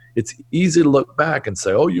 It's easy to look back and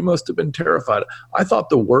say, oh, you must have been terrified. I thought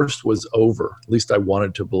the worst was over. At least I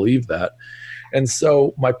wanted to believe that. And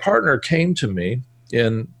so my partner came to me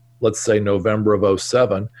in, let's say, November of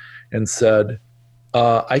 07 and said,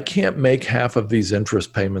 I can't make half of these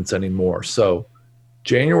interest payments anymore. So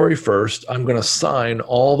January 1st, I'm going to sign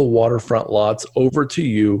all the waterfront lots over to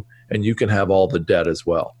you, and you can have all the debt as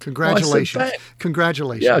well. Congratulations. Well, I said,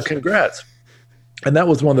 congratulations. Yeah, congrats. And that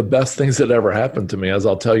was one of the best things that ever happened to me, as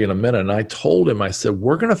I'll tell you in a minute. And I told him, I said,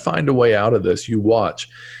 we're going to find a way out of this. You watch.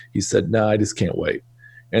 He said, no, I just can't wait.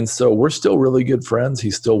 And so we're still really good friends. He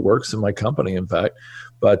still works in my company, in fact.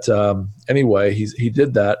 But anyway, he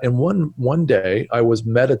did that. And one day I was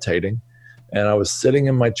meditating, and I was sitting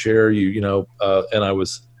in my chair, and I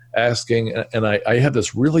was asking, and I had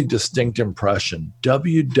this really distinct impression,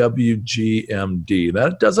 WWGMD.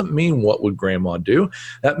 That doesn't mean what would grandma do.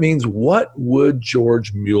 That means what would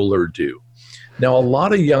George Mueller do? Now, a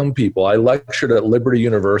lot of young people, I lectured at Liberty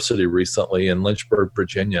University recently in Lynchburg,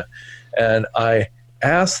 Virginia, and I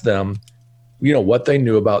asked them, what they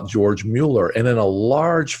knew about George Mueller. And in a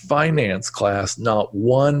large finance class, not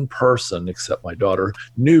one person, except my daughter,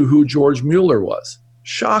 knew who George Mueller was.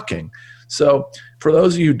 Shocking. So for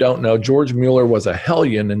those of you who don't know, George Mueller was a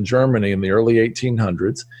hellion in Germany in the early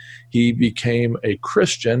 1800s. He became a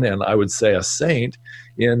Christian, and I would say a saint,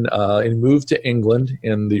 and moved to England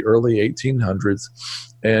in the early 1800s.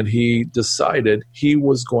 And he decided he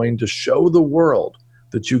was going to show the world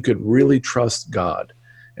that you could really trust God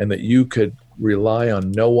and that you could rely on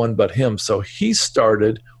no one but him. So he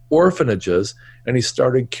started orphanages, and he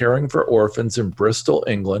started caring for orphans in Bristol,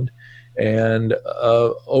 England. And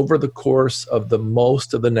over the course of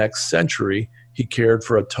most of the next century, he cared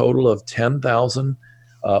for a total of 10,000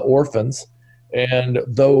 orphans. And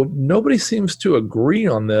though nobody seems to agree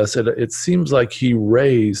on this, it seems like he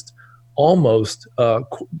raised almost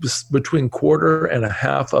between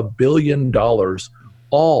 $250 million,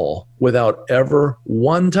 all without ever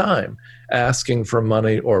one time asking for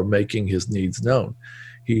money or making his needs known.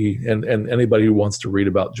 And anybody who wants to read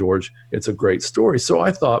about George, it's a great story. So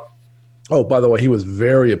I thought, oh, by the way, he was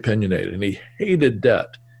very opinionated, and he hated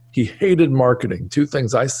debt. He hated marketing, two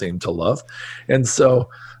things I seem to love. And so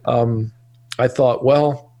I thought,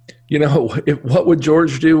 well, what would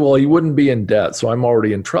George do? Well, he wouldn't be in debt, so I'm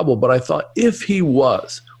already in trouble. But I thought, if he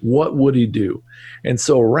was, what would he do? And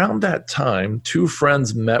so around that time, two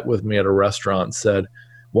friends met with me at a restaurant and said,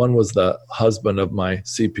 one was the husband of my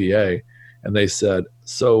CPA, and they said,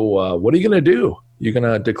 so what are you going to do? You going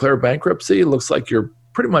to declare bankruptcy? It looks like you're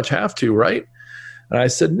pretty much have to, right? And I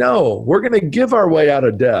said, no, we're going to give our way out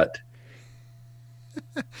of debt.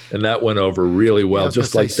 And that went over really well,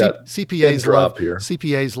 just like that CPAs drop here.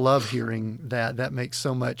 CPAs love hearing that. That makes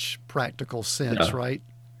so much practical sense, right?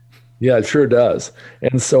 Yeah, it sure does.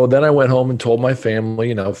 And so then I went home and told my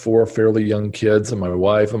family, 4 fairly young kids and my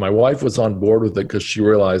wife. And my wife was on board with it because she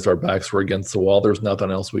realized our backs were against the wall. There's nothing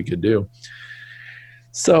else we could do.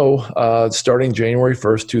 So starting January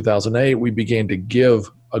 1st, 2008, we began to give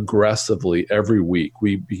aggressively every week.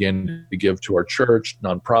 We began to give to our church,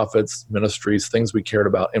 nonprofits, ministries, things we cared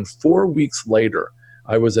about. And 4 weeks later,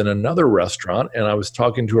 I was in another restaurant, and I was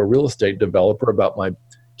talking to a real estate developer about my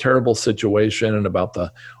terrible situation and about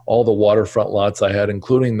all the waterfront lots I had,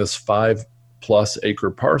 including this 5+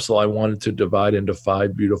 acre parcel I wanted to divide into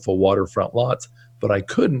 5 beautiful waterfront lots, but I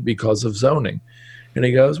couldn't because of zoning. And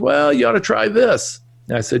he goes, well, you ought to try this.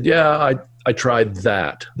 And I said, yeah, I tried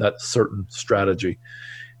that certain strategy.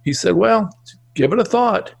 He said, well, give it a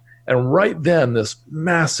thought. And right then, this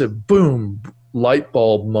massive boom light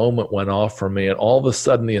bulb moment went off for me. And all of a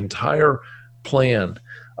sudden, the entire plan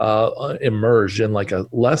emerged in like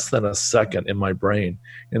less than a second in my brain.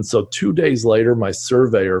 And so 2 days later, my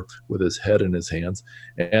surveyor with his head in his hands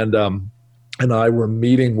and I were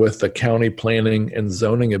meeting with the county planning and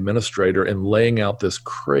zoning administrator and laying out this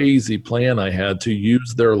crazy plan I had to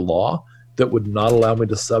use their law that would not allow me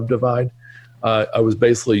to subdivide. I was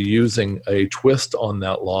basically using a twist on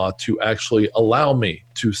that law to actually allow me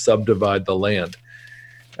to subdivide the land.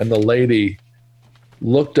 And the lady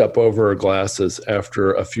looked up over her glasses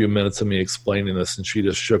after a few minutes of me explaining this, and she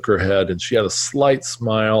just shook her head, and she had a slight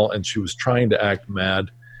smile, and she was trying to act mad.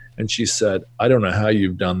 And she said, I don't know how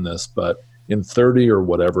you've done this, but in 30 or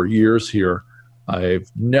whatever years here,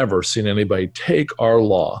 I've never seen anybody take our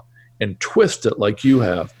law and twist it like you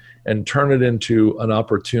have and turn it into an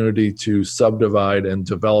opportunity to subdivide and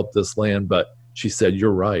develop this land. But she said,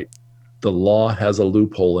 you're right. The law has a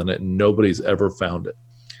loophole in it and nobody's ever found it.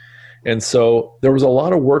 And so there was a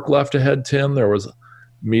lot of work left ahead, Tim. There was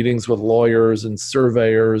meetings with lawyers and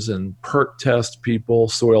surveyors and perk test people,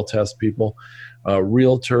 soil test people,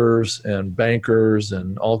 realtors and bankers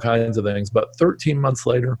and all kinds of things. But 13 months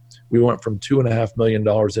later, we went from $2.5 million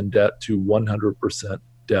in debt to 100%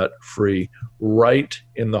 debt free, right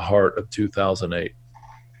in the heart of 2008.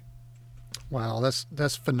 Wow,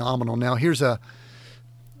 that's phenomenal. Now here's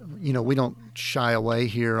we don't shy away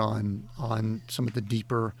here on some of the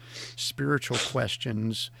deeper spiritual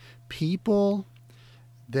questions. People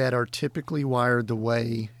that are typically wired the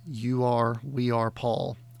way you are, we are,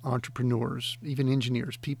 Paul, entrepreneurs, even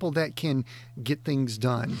engineers, people that can get things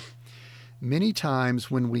done. Many times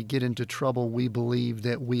when we get into trouble, we believe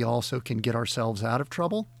that we also can get ourselves out of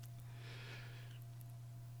trouble.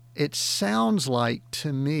 It sounds like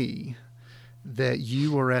to me that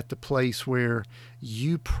you are at the place where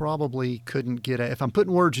you probably couldn't get out. If I'm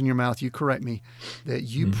putting words in your mouth, you correct me, that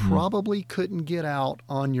you probably couldn't get out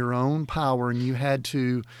on your own power, and you had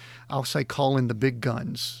to, I'll say, call in the big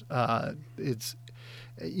guns. At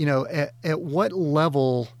what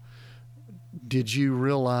level did you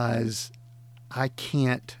realize I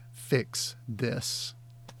can't fix this?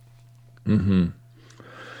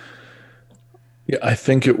 Yeah, I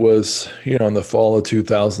think it was, in the fall of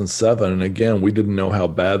 2007. And again, we didn't know how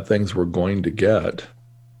bad things were going to get.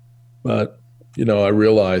 But, I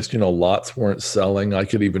realized, lots weren't selling. I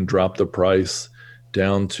could even drop the price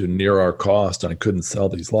down to near our cost, and I couldn't sell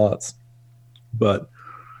these lots. But,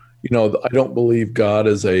 I don't believe God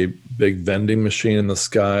is a big vending machine in the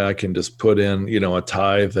sky. I can just put in, a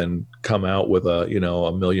tithe and come out with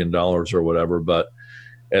 $1 million or whatever. But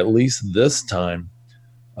at least this time,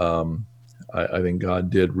 I think God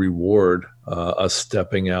did reward us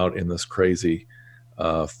stepping out in this crazy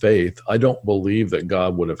faith. I don't believe that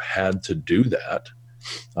God would have had to do that.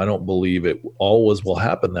 I don't believe it always will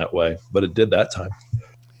happen that way, but it did that time.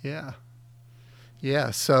 Yeah.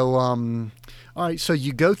 Yeah. So, all right. So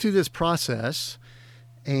you go through this process,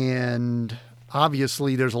 and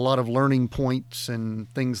obviously there's a lot of learning points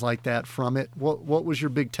and things like that from it. What was your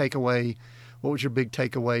big takeaway? What was your big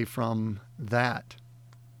takeaway from that?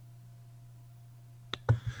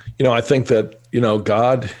 I think that,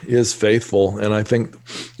 God is faithful. And I think,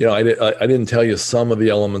 I didn't tell you some of the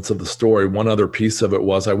elements of the story. One other piece of it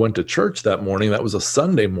was I went to church that morning. That was a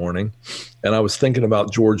Sunday morning. And I was thinking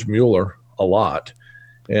about George Mueller a lot.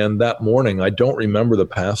 And that morning, I don't remember the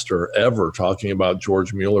pastor ever talking about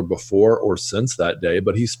George Mueller before or since that day,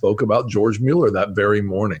 but he spoke about George Mueller that very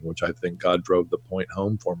morning, which I think God drove the point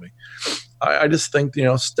home for me. I just think,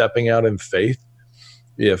 stepping out in faith,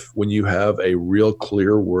 when you have a real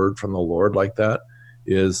clear word from the Lord like that,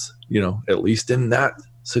 is, at least in that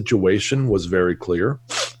situation, was very clear,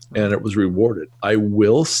 and it was rewarded. I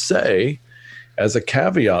will say, as a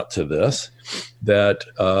caveat to this, that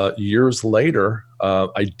years later,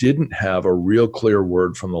 I didn't have a real clear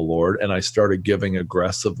word from the Lord, and I started giving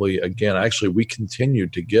aggressively again. Actually, we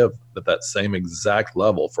continued to give at that same exact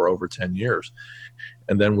level for over 10 years.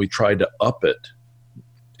 And then we tried to up it.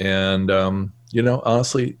 And,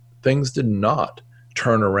 honestly, things did not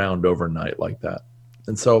turn around overnight like that.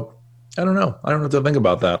 And so I don't know. I don't know what to think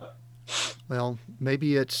about that. Well,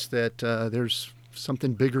 maybe it's that there's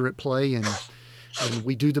something bigger at play, and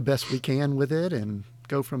we do the best we can with it and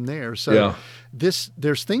go from there. So yeah.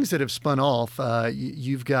 There's things that have spun off.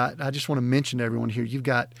 You've got, I just want to mention to everyone here, you've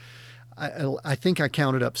got, I think I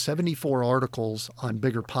counted up 74 articles on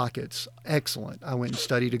BiggerPockets. Excellent. I went and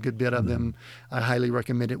studied a good bit of them. I highly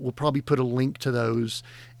recommend it. We'll probably put a link to those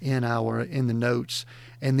in the notes.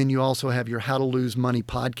 And then you also have your How to Lose Money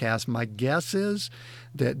podcast. My guess is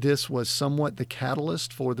that this was somewhat the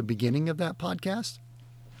catalyst for the beginning of that podcast.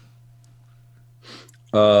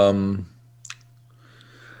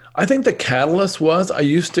 I think the catalyst was I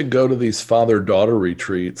used to go to these father-daughter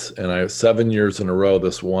retreats, and I have 7 years in a row.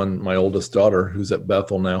 This one, my oldest daughter, who's at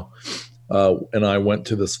Bethel now, and I went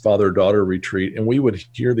to this father-daughter retreat, and we would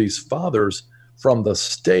hear these fathers from the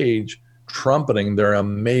stage trumpeting their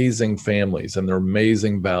amazing families and their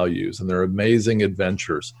amazing values and their amazing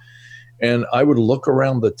adventures. And I would look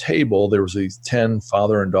around the table. There was these 10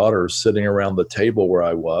 father and daughters sitting around the table where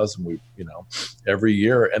I was, and we, every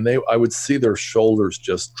year, and I would see their shoulders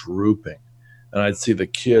just drooping, and I'd see the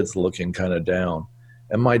kids looking kind of down.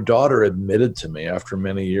 And my daughter admitted to me after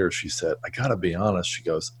many years, she said, I got to be honest. She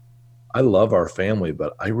goes, I love our family,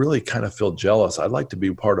 but I really kind of feel jealous. I'd like to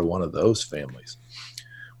be part of one of those families.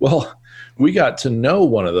 Well, We got to know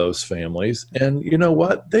one of those families, and you know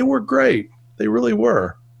what? They were great. They really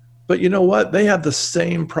were. But you know what? They had the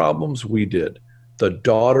same problems we did. The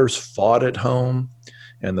daughters fought at home,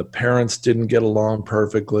 and the parents didn't get along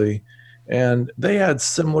perfectly, and they had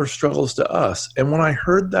similar struggles to us. And when I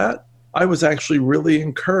heard that, I was actually really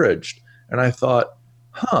encouraged. And I thought,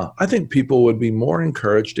 I think people would be more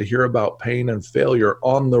encouraged to hear about pain and failure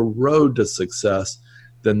on the road to success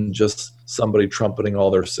than just somebody trumpeting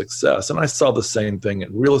all their success. And I saw the same thing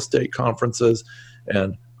at real estate conferences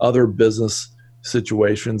and other business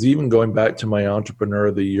situations, even going back to my Entrepreneur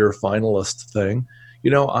of the Year finalist thing.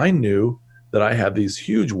 I knew that I had these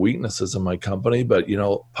huge weaknesses in my company, but,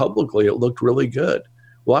 publicly it looked really good.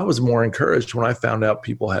 Well, I was more encouraged when I found out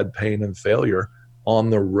people had pain and failure on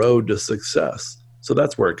the road to success. So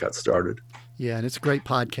that's where it got started. Yeah, and it's a great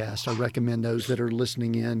podcast. I recommend those that are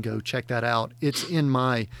listening in, go check that out. It's in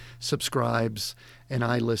my subscribes, and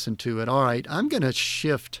I listen to it. All right, I'm going to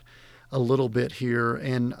shift a little bit here,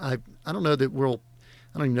 and I don't know that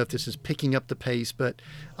I don't even know if this is picking up the pace, but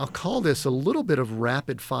I'll call this a little bit of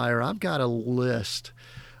rapid fire. I've got a list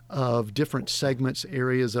of different segments,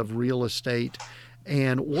 areas of real estate.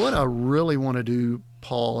 And what I really want to do,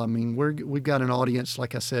 Paul, I mean, we've got an audience,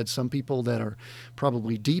 like I said, some people that are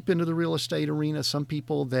probably deep into the real estate arena, some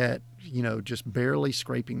people that, just barely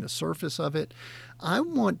scraping the surface of it. I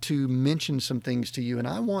want to mention some things to you, and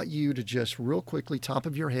I want you to just real quickly, top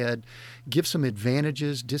of your head, give some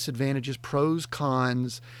advantages, disadvantages, pros,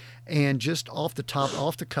 cons, and just off the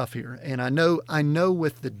cuff here. And I know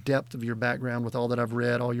with the depth of your background, with all that I've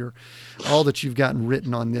read, all that you've gotten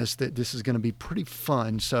written on this, that this is going to be pretty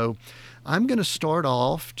fun. So I'm going to start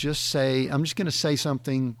off, I'm just going to say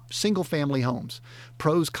something, single family homes,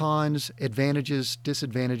 pros, cons, advantages,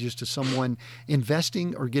 disadvantages to someone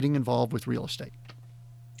investing or getting involved with real estate.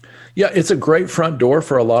 Yeah, it's a great front door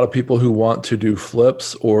for a lot of people who want to do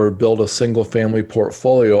flips or build a single family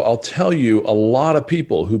portfolio. I'll tell you, a lot of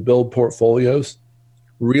people who build portfolios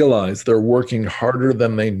realize they're working harder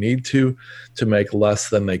than they need to make less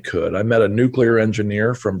than they could. I met a nuclear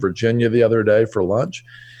engineer from Virginia the other day for lunch,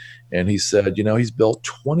 and he said, he's built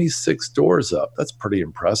 26 doors up. That's pretty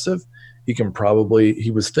impressive.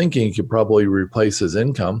 He was thinking he could probably replace his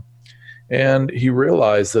income. And he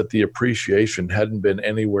realized that the appreciation hadn't been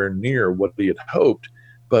anywhere near what he had hoped.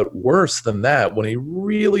 But worse than that, when he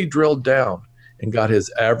really drilled down and got his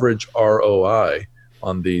average ROI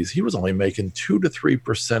on these, he was only making 2 to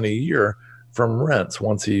 3% a year from rents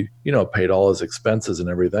once he, paid all his expenses and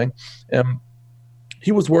everything. And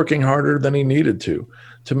he was working harder than he needed to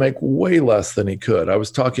make way less than he could. I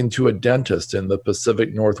was talking to a dentist in the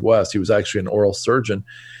Pacific Northwest. He was actually an oral surgeon.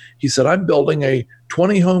 He said, I'm building a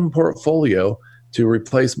 20-home portfolio to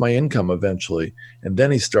replace my income eventually. And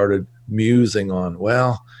then he started musing on,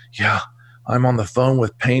 I'm on the phone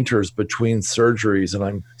with painters between surgeries and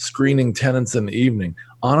I'm screening tenants in the evening.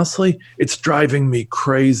 Honestly, it's driving me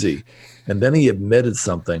crazy. And then he admitted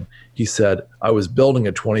something. He said, I was building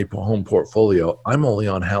a 20-home portfolio. I'm only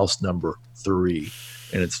on house number 3.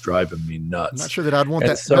 And it's driving me nuts. I'm not sure that I'd want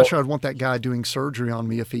that. Not sure I'd want that guy doing surgery on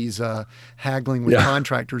me if he's haggling with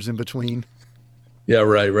contractors in between. Yeah,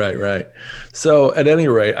 right. So at any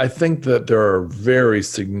rate, I think that there are very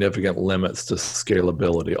significant limits to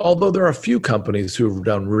scalability. Although there are a few companies who have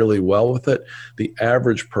done really well with it, the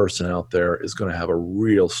average person out there is going to have a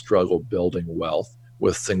real struggle building wealth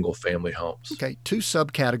with single family homes. Okay, 2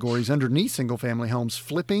 subcategories underneath single family homes: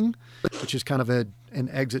 flipping, which is kind of an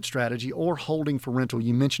exit strategy, or holding for rental.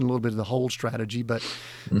 You mentioned a little bit of the hold strategy, but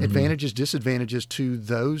advantages, disadvantages to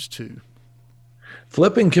those 2.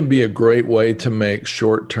 Flipping can be a great way to make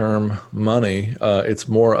short-term money. It's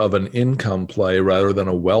more of an income play rather than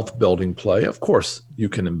a wealth building play. Of course, you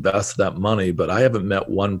can invest that money, but I haven't met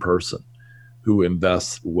one person who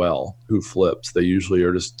invests well, who flips. They usually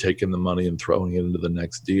are just taking the money and throwing it into the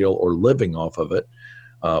next deal or living off of it,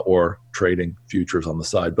 or trading futures on the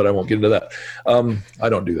side. But I won't get into that. I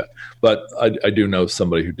don't do that. But I do know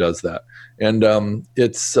somebody who does that. And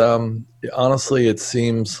it's honestly, it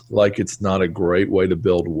seems like it's not a great way to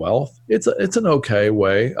build wealth. It's an okay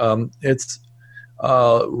way.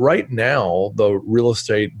 Right now, the real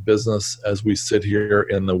estate business, as we sit here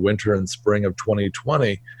in the winter and spring of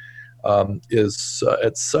 2020, is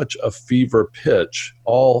at such a fever pitch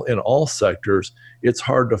in all sectors. It's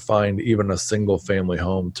hard to find even a single family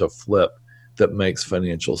home to flip that makes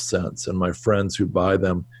financial sense. And my friends who buy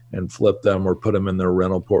them and flip them or put them in their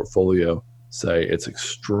rental portfolio say it's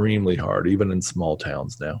extremely hard, even in small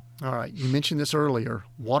towns now. All right. You mentioned this earlier,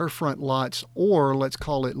 waterfront lots, or let's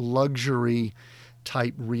call it luxury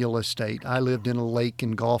type real estate. I lived in a lake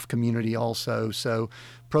and golf community also. So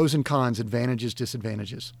pros and cons, advantages,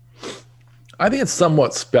 disadvantages. I think it's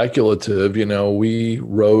somewhat speculative. We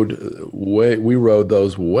rode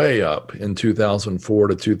those way up in 2004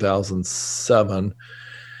 to 2007.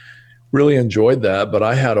 Really enjoyed that, but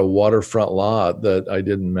I had a waterfront lot that I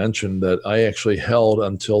didn't mention that I actually held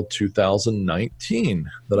until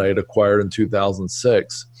 2019 that I had acquired in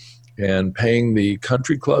 2006, and paying the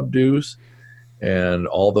country club dues and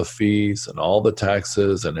all the fees and all the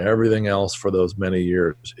taxes and everything else for those many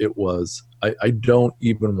years. It was, I don't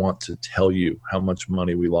even want to tell you how much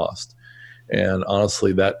money we lost. And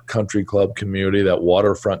honestly, that country club community, that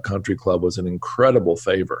waterfront country club, was an incredible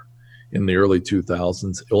favor in the early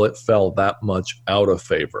 2000s. Well, it fell that much out of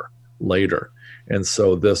favor later. And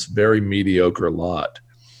so this very mediocre lot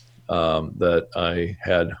that I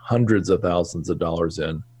had hundreds of thousands of dollars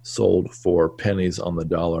in sold for pennies on the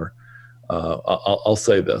dollar. I'll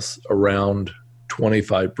say this, around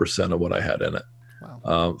 25% of what I had in it.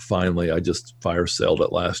 Wow. Finally, I just fire saled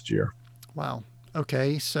it last year. Wow.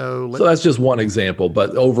 Okay. So that's just one example,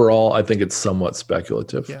 but overall, I think it's somewhat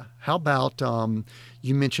speculative. Yeah. How about,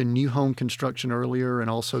 you mentioned new home construction earlier and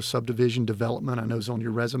also subdivision development. I know it's on your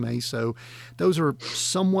resume. So those are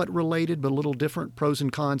somewhat related, but a little different. Pros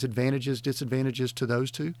and cons, advantages, disadvantages to those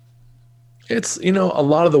two? It's, a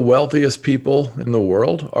lot of the wealthiest people in the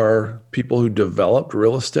world are people who developed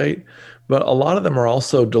real estate, but a lot of them are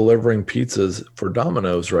also delivering pizzas for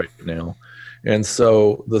Domino's right now. And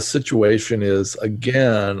so the situation is,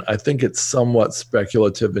 again, I think it's somewhat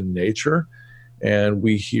speculative in nature. And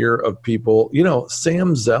we hear of people,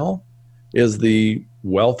 Sam Zell is the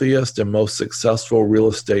wealthiest and most successful real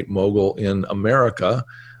estate mogul in America.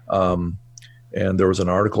 And there was an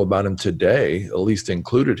article about him today, at least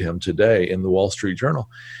included him today in the Wall Street Journal.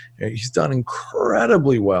 And he's done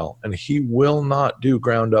incredibly well, and he will not do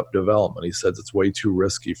ground up development. He says it's way too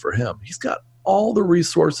risky for him. He's got all the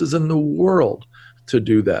resources in the world to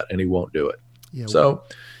do that, and he won't do it. Yeah, so,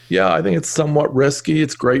 yeah, I think it's somewhat risky.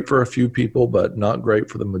 It's great for a few people, but not great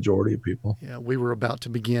for the majority of people. Yeah, we were about to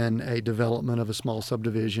begin a development of a small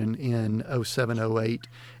subdivision in 07, 08,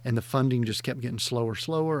 and the funding just kept getting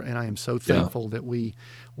slower, and I am so thankful that we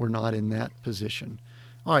were not in that position.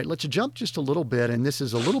 All right, let's jump just a little bit, and this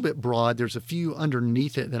is a little bit broad. There's a few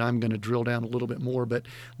underneath it that I'm going to drill down a little bit more, but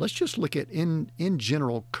let's just look at, in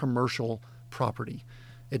general, commercial property,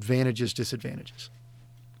 advantages, disadvantages.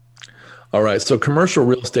 All right. So commercial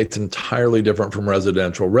real estate's entirely different from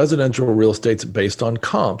residential. Residential real estate's based on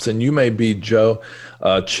comps, and you may be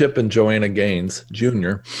Chip and Joanna Gaines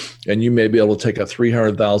Jr., and you may be able to take a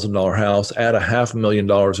 $300,000 house, add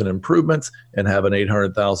 $500,000 in improvements, and have an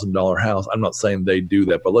 $800,000 house. I'm not saying they do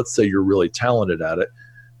that, but let's say you're really talented at it.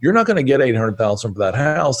 You're not going to get $800,000 for that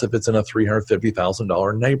house if it's in a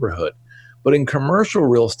 $350,000 neighborhood. But in commercial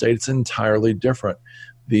real estate, it's entirely different.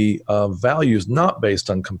 The value is not based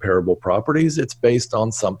on comparable properties. It's based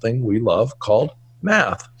on something we love called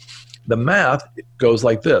math. The math goes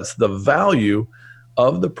like this. The value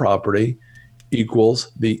of the property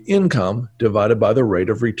equals the income divided by the rate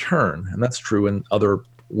of return. And that's true in other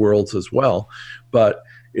worlds as well. But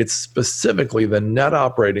it's specifically the net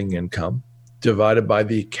operating income divided by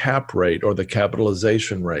the cap rate or the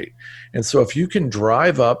capitalization rate. And so if you can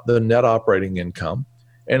drive up the net operating income,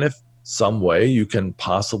 and if some way you can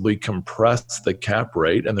possibly compress the cap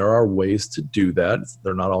rate, and there are ways to do that,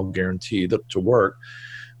 they're not all guaranteed to work,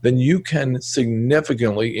 then you can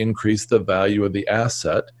significantly increase the value of the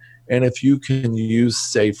asset. And if you can use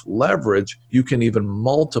safe leverage, you can even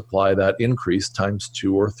multiply that increase times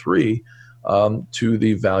 2 or 3 to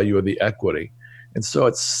the value of the equity. And so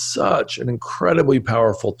it's such an incredibly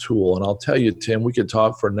powerful tool. And I'll tell you, Tim, we could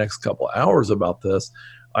talk for the next couple hours about this.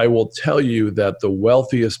 I will tell you that the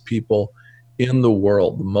wealthiest people in the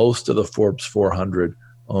world, most of the Forbes 400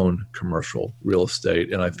 own commercial real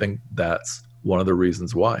estate. And I think that's one of the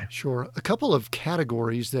reasons why. Sure. A couple of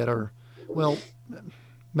categories that are, well,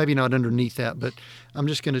 maybe not underneath that, but I'm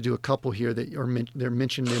just going to do a couple here that are they're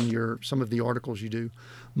mentioned in some of the articles you do.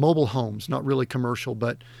 Mobile homes, not really commercial,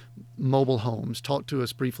 but mobile homes. Talk to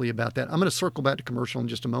us briefly about that. I'm going to circle back to commercial in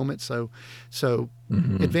just a moment. So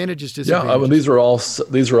advantages, disadvantages. Yeah,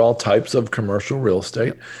 these are all types of commercial real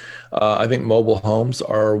estate. Yep. I think mobile homes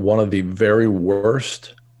are one of the very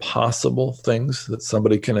worst possible things that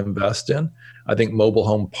somebody can invest in. I think mobile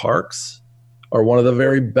home parks are one of the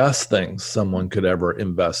very best things someone could ever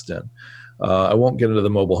invest in. I won't get into the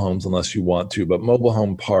mobile homes unless you want to, but mobile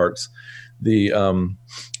home parks,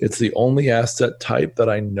 it's the only asset type that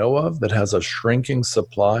I know of that has a shrinking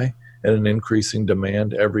supply and an increasing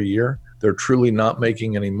demand every year. They're truly not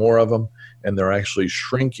making any more of them, and they're actually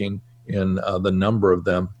shrinking in the number of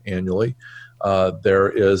them annually. There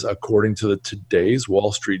is, according to today's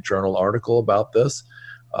Wall Street Journal article about this,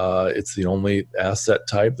 it's the only asset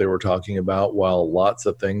type they were talking about. While lots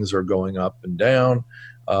of things are going up and down,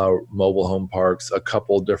 mobile home parks, a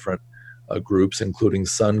couple different groups, including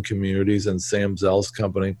Sun Communities and Sam Zell's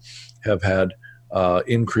company, have had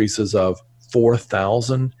increases of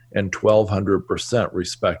 4,000 and 1,200%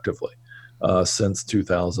 respectively since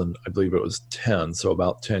 2000. I believe it was 10, so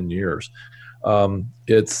about 10 years. They're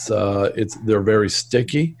very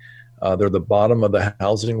sticky. They're the bottom of the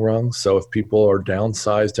housing rung. So if people are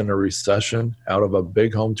downsized in a recession out of a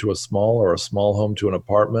big home to a small, or a small home to an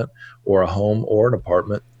apartment, or a home or an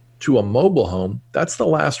apartment to a mobile home, that's the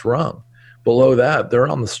last rung. Below that, they're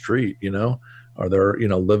on the street, or they're,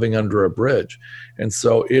 living under a bridge. And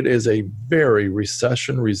so it is a very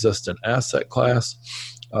recession resistant asset class.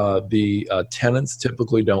 The tenants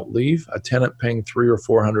typically don't leave. A tenant paying $300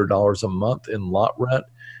 or $400 a month in lot rent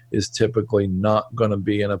is typically not going to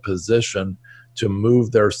be in a position to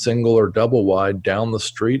move their single or double wide down the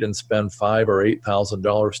street and spend $5,000 or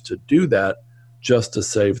 $8,000 to do that just to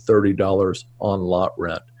save $30 on lot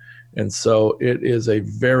rent. And so it is a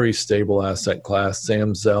very stable asset class.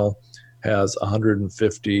 Sam Zell has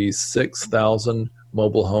 156,000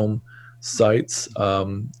 mobile home sites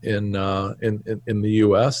in the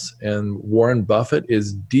U.S., and Warren Buffett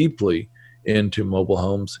is deeply into mobile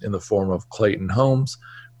homes in the form of Clayton Homes,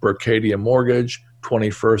 Berkadia Mortgage,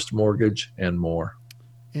 21st Mortgage, and more.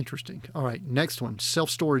 Interesting. All right, next one,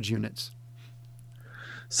 self-storage units.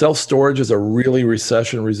 Self-storage is a really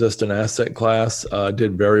recession-resistant asset class.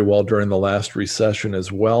 Did very well during the last recession as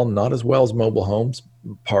well. Not as well as mobile homes,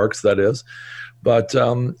 parks, that is. But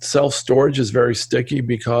self-storage is very sticky,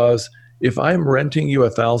 because if I'm renting you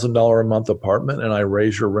 $1,000 a month apartment and I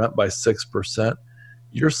raise your rent by 6%,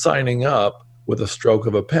 you're signing up with a stroke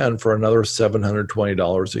of a pen for another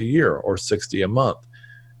 $720 a year, or $60 a month.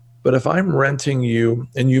 But if I'm renting you,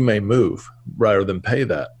 and you may move rather than pay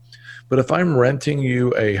that, but if I'm renting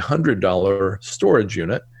you a $100 storage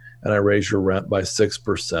unit and I raise your rent by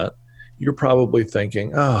 6%, you're probably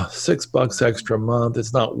thinking, $6 extra a month,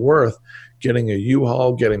 it's not worth getting a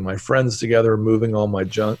U-Haul, getting my friends together, moving all my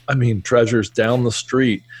treasures down the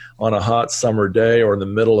street on a hot summer day or in the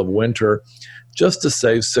middle of winter just to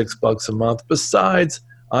save $6 a month. Besides,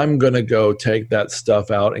 I'm going to go take that stuff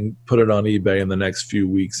out and put it on eBay in the next few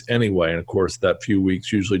weeks anyway. And of course, that few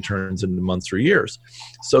weeks usually turns into months or years.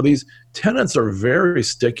 So these tenants are very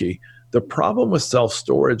sticky. The problem with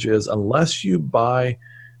self-storage is, unless you buy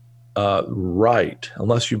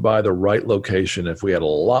unless you buy the right location, if we had a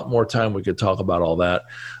lot more time, we could talk about all that.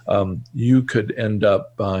 You could end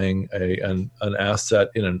up buying an asset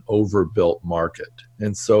in an overbuilt market.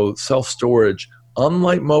 And so self-storage,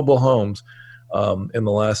 unlike mobile homes, in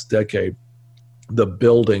the last decade, the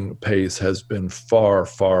building pace has been far,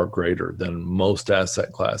 far greater than most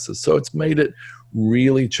asset classes. So it's made it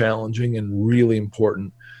really challenging and really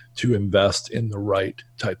important to invest in the right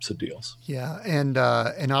types of deals. Yeah, and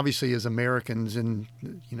obviously as Americans, and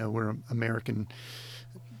we're American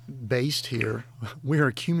based here, we're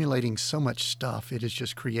accumulating so much stuff. It is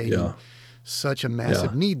just creating such a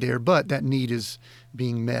massive need there, but that need is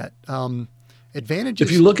being met. Advantages.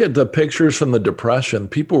 If you look at the pictures from the Depression,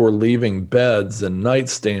 people were leaving beds and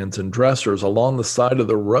nightstands and dressers along the side of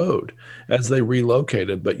the road as they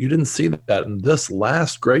relocated, but you didn't see that in this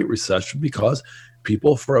last Great Recession, because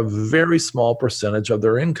people, for a very small percentage of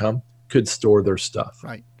their income, could store their stuff.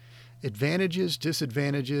 Right. Advantages,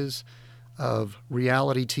 disadvantages of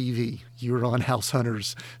reality TV. You were on House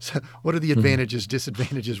Hunters. So what are the advantages,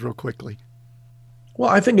 disadvantages, real quickly? Well,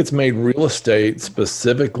 I think it's made real estate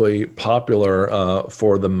specifically popular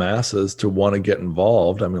for the masses to want to get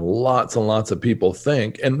involved. I mean, lots and lots of people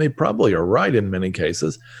think, and they probably are right in many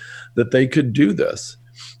cases, that they could do this.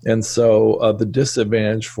 And so the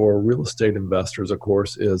disadvantage for real estate investors, of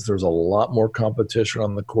course, is there's a lot more competition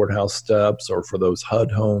on the courthouse steps, or for those HUD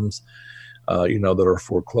homes, that are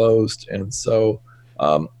foreclosed. And so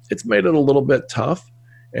it's made it a little bit tough.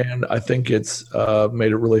 And I think it's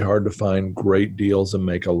made it really hard to find great deals and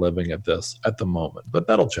make a living at this at the moment. But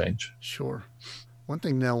that'll change. Sure. One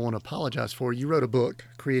thing now I want to apologize for. You wrote a book,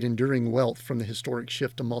 Create Enduring Wealth from the Historic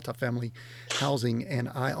Shift to Multifamily Housing, and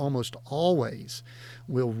I almost always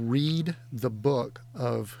will read the book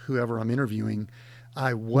of whoever I'm interviewing.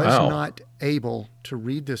 I was not able to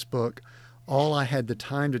read this book. All I had the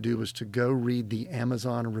time to do was to go read the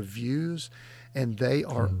Amazon reviews, and they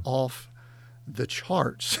are off the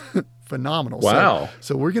charts. Phenomenal. Wow.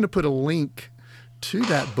 So we're going to put a link to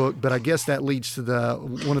that book, but I guess that leads to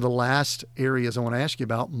one of the last areas I want to ask you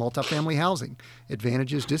about: multifamily housing,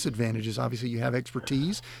 advantages, disadvantages. Obviously, you have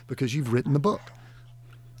expertise because you've written the book.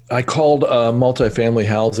 I called multifamily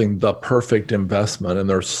housing the perfect investment, and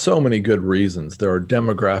there's so many good reasons. There are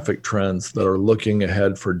demographic trends that are looking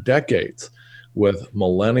ahead for decades with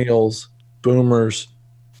millennials, boomers,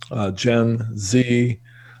 Gen Z,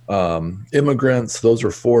 immigrants. Those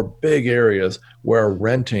are four big areas where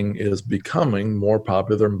renting is becoming more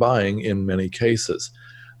popular than buying in many cases.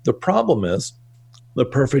 The problem is the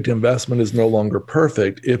perfect investment is no longer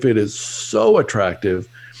perfect if it is so attractive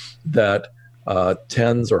that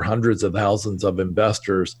tens or hundreds of thousands of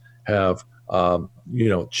investors have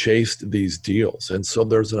chased these deals. And so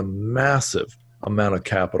there's a massive amount of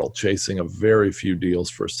capital chasing a very few deals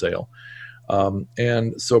for sale.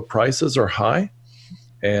 And so prices are high.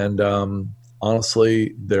 And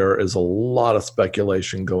honestly, there is a lot of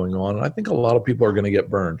speculation going on. And I think a lot of people are going to get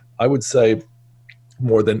burned. I would say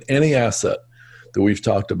more than any asset that we've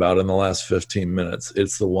talked about in the last 15 minutes,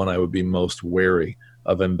 it's the one I would be most wary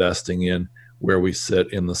of investing in where we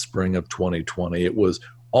sit in the spring of 2020. It was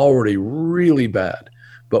already really bad.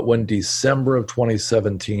 But when December of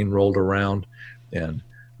 2017 rolled around and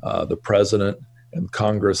the president and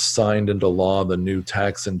Congress signed into law the new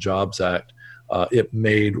Tax and Jobs Act, it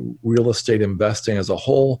made real estate investing as a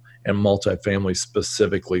whole and multifamily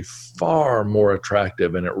specifically far more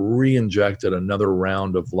attractive, and it re-injected another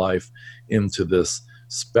round of life into this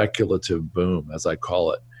speculative boom, as I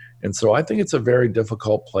call it. And so I think it's a very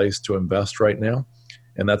difficult place to invest right now,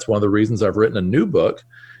 and that's one of the reasons I've written a new book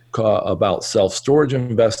about self-storage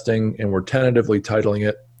investing, and we're tentatively titling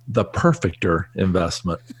it The Perfecter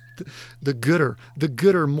Investment. The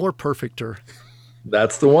gooder, more perfecter.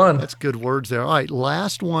 That's the one. That's good words there. All right,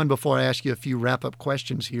 last one before I ask you a few wrap-up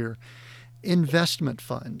questions here. Investment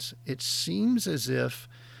funds. It seems as if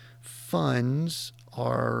funds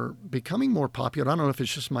are becoming more popular. I don't know if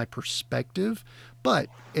it's just my perspective, but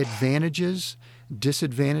advantages,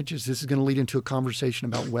 disadvantages. This is going to lead into a conversation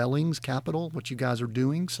about Wellings Capital, what you guys are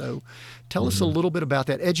doing. So tell us a little bit about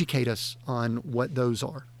that. Educate us on what those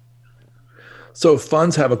are. So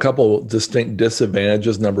funds have a couple distinct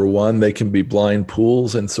disadvantages. Number one, they can be blind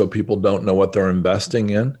pools, and so people don't know what they're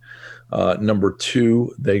investing in. Number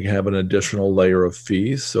two, they have an additional layer of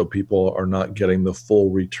fees, so people are not getting the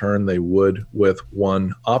full return they would with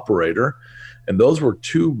one operator. And those were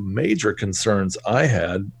two major concerns I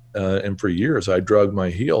had, and for years I drug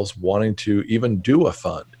my heels wanting to even do a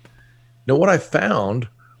fund. Now, what I found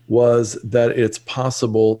was that it's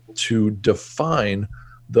possible to define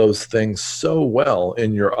those things so well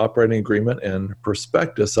in your operating agreement and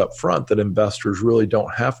prospectus up front that investors really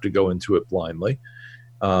don't have to go into it blindly.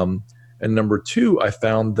 And number two, I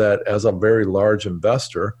found that as a very large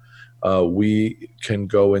investor, we can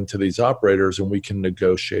go into these operators and we can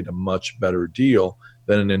negotiate a much better deal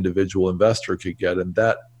than an individual investor could get. And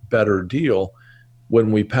that better deal, when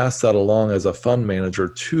we pass that along as a fund manager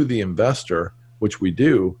to the investor, which we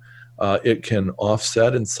do, it can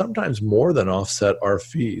offset and sometimes more than offset our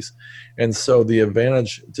fees. And so the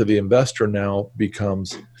advantage to the investor now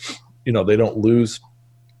becomes, they don't lose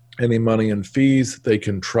any money in fees. They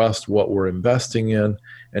can trust what we're investing in.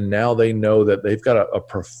 And now they know that they've got a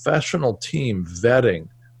professional team vetting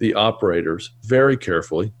the operators very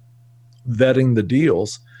carefully, vetting the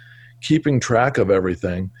deals, keeping track of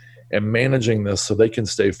everything, and managing this so they can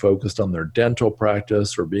stay focused on their dental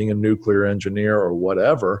practice or being a nuclear engineer or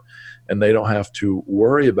whatever, and they don't have to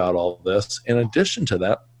worry about all this. In addition to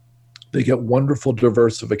that, they get wonderful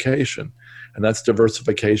diversification, and that's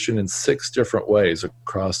diversification in 6 different ways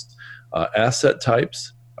across asset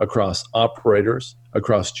types, across operators,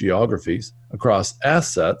 across geographies, across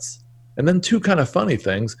assets, and then 2 kind of funny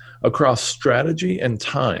things, across strategy and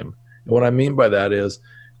time. And what I mean by that is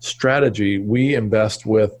strategy. We invest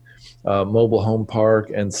with mobile home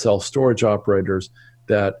park and self-storage operators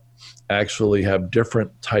that actually have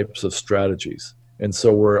different types of strategies. And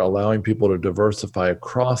so we're allowing people to diversify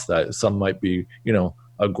across that. Some might be,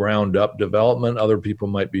 a ground up development. Other people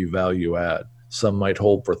might be value add. Some might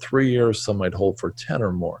hold for 3 years. Some might hold for 10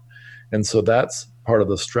 or more. And so that's part of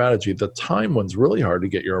the strategy. The time one's really hard to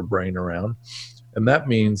get your brain around. And that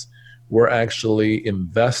means we're actually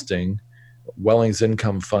investing. Wellings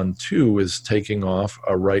Income Fund 2 is taking off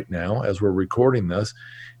right now as we're recording this,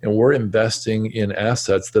 and we're investing in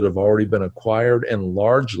assets that have already been acquired and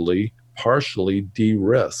largely, partially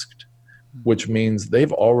de-risked, which means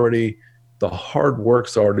the hard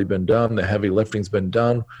work's already been done, the heavy lifting's been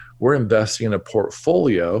done. We're investing in a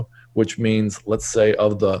portfolio, which means, let's say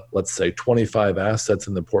 25 assets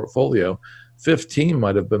in the portfolio, 15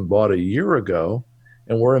 might have been bought a year ago,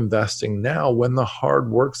 And we're investing now when the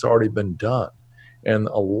hard work's already been done. And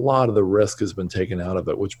a lot of the risk has been taken out of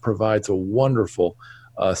it, which provides a wonderful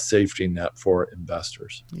safety net for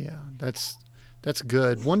investors. Yeah, that's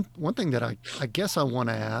good. One thing that I guess I want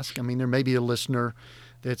to ask, I mean, there may be a listener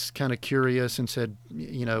that's kind of curious and said,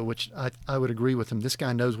 which I would agree with him, this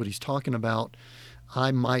guy knows what he's talking about.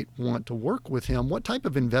 I might want to work with him. What type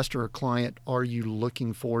of investor or client are you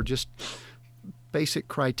looking for? Just basic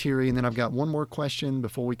criteria. And then I've got one more question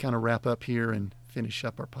before we kind of wrap up here and finish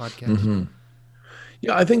up our podcast. Mm-hmm.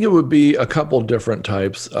 Yeah, I think it would be a couple different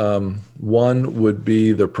types. One would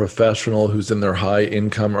be the professional who's in their high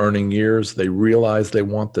income earning years. They realize they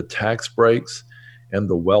want the tax breaks and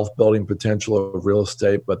the wealth building potential of real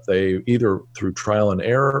estate, but they either through trial and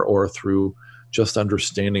error or through just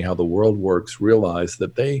understanding how the world works, realize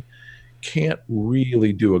that they can't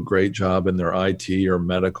really do a great job in their IT or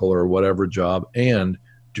medical or whatever job and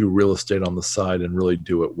do real estate on the side and really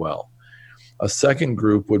do it well. A second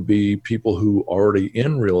group would be people who are already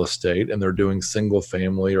in real estate and they're doing single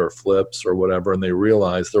family or flips or whatever, and they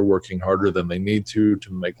realize they're working harder than they need to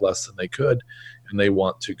make less than they could, and they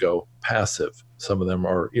want to go passive. Some of them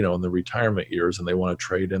are, in the retirement years, and they want to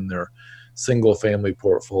trade in their single family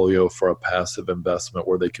portfolio for a passive investment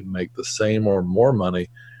where they can make the same or more money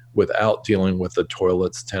without dealing with the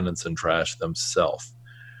toilets, tenants, and trash themselves.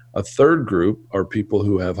 A third group are people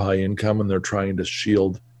who have high income and they're trying to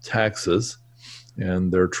shield taxes.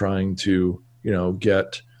 And they're trying to,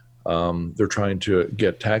 get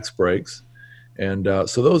tax breaks. And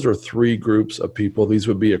so those are three groups of people. These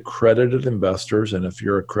would be accredited investors. And if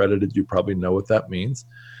you're accredited, you probably know what that means.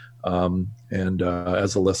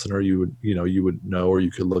 As a listener, you would know, or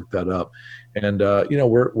you could look that up. And,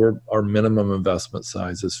 our minimum investment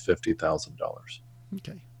size is $50,000.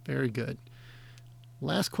 Okay. Very good.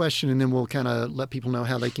 Last question, and then we'll kind of let people know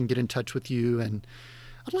how they can get in touch with you. And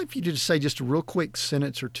I'd like for you to say just a real quick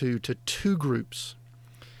sentence or two to two groups.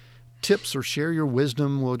 Tips or share your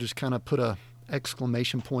wisdom. We'll just kind of put a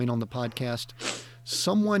exclamation point on the podcast.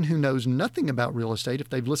 Someone who knows nothing about real estate,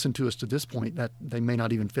 if they've listened to us to this point, that they may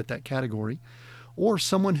not even fit that category, or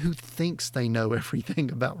someone who thinks they know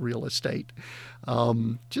everything about real estate.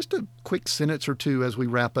 Just a quick sentence or two as we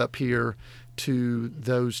wrap up here to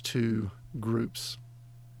those two groups.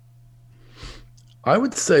 I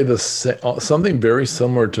would say something very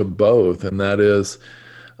similar to both, and that is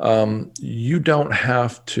you don't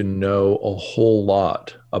have to know a whole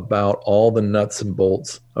lot about all the nuts and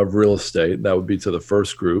bolts of real estate. That would be to the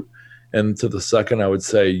first group. And to the second, I would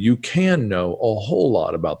say you can know a whole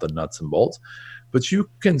lot about the nuts and bolts, but you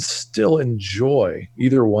can still enjoy,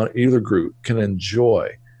 either group can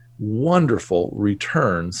enjoy wonderful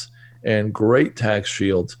returns and great tax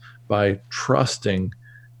shields by trusting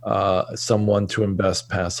someone to invest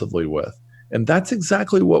passively with. And that's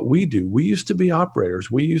exactly what we do. We used to be operators.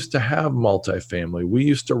 We used to have multifamily. We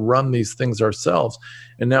used to run these things ourselves.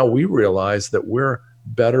 And now we realize that we're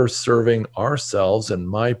better serving ourselves and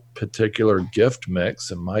my particular gift mix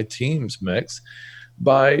and my team's mix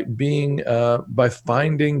by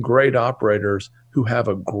finding great operators who have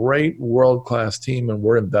a great world-class team, and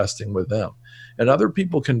we're investing with them. And other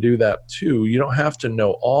people can do that too. You don't have to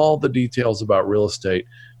know all the details about real estate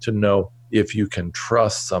to know if you can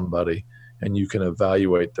trust somebody and you can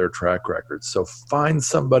evaluate their track record. So find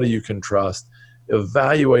somebody you can trust,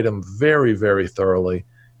 evaluate them very, very thoroughly,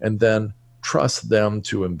 and then trust them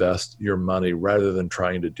to invest your money rather than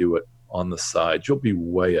trying to do it on the side. You'll be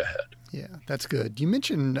way ahead. Yeah, that's good. You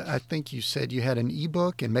mentioned, I think you said you had an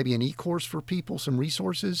ebook and maybe an e-course for people, some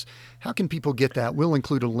resources. How can people get that? We'll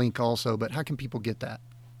include a link also, but how can people get that?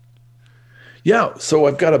 Yeah, so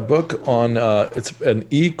I've got a book on, it's an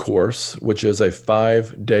e-course, which is a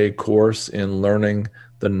 5-day course in learning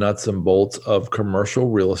the nuts and bolts of commercial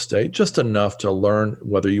real estate, just enough to learn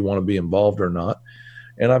whether you want to be involved or not.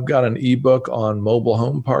 And I've got an ebook on mobile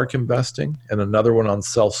home park investing and another one on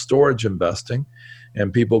self-storage investing.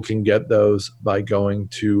 And people can get those by going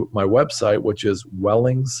to my website, which is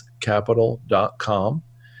wellingscapital.com.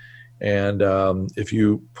 And if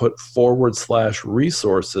you put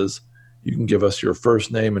 /resources, you can give us your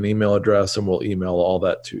first name and email address, and we'll email all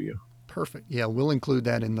that to you. Perfect. Yeah, we'll include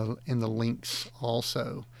that in the links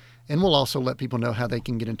also. And we'll also let people know how they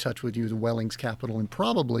can get in touch with you, the Wellings Capital, and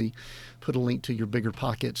probably put a link to your Bigger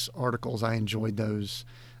Pockets articles. I enjoyed those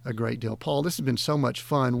a great deal. Paul, this has been so much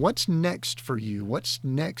fun. What's next for you? What's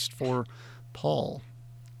next for Paul?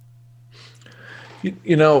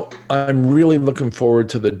 I'm really looking forward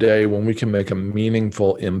to the day when we can make a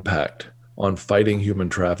meaningful impact on fighting human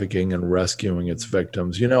trafficking and rescuing its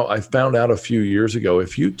victims. I found out a few years ago,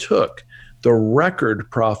 if you took the record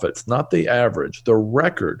profits, not the average, the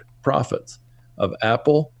record profits of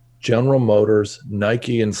Apple, General Motors,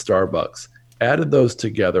 Nike, and Starbucks, added those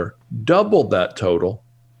together, doubled that total,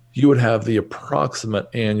 you would have the approximate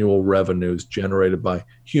annual revenues generated by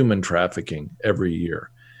human trafficking every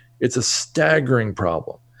year. It's a staggering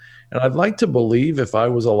problem. And I'd like to believe if I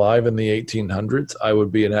was alive in the 1800s, I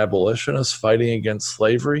would be an abolitionist fighting against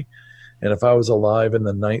slavery. And if I was alive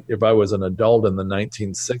if I was an adult in the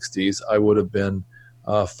 1960s, I would have been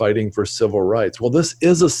fighting for civil rights. Well, this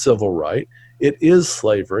is a civil right. It is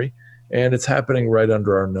slavery, and it's happening right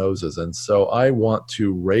under our noses. And so I want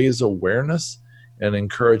to raise awareness and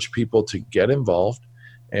encourage people to get involved.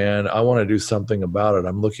 And I want to do something about it.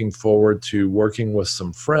 I'm looking forward to working with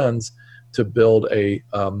some friends to build a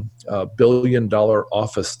 $1 billion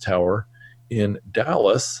office tower in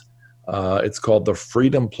Dallas. It's called the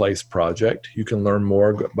Freedom Place Project. You can learn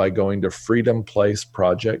more by going to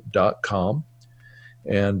freedomplaceproject.com.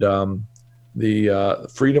 And the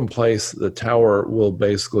Freedom Place, the tower, will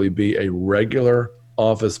basically be a regular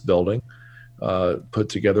office building put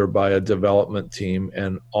together by a development team,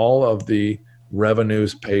 and all of the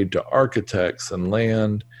revenues paid to architects and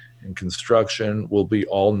land and construction will be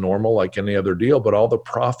all normal like any other deal, but all the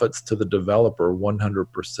profits to the developer,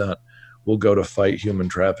 100%, will go to fight human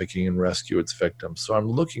trafficking and rescue its victims. So I'm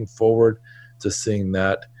looking forward to seeing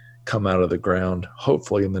that come out of the ground,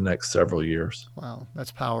 hopefully in the next several years. Wow,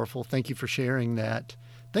 that's powerful. Thank you for sharing that.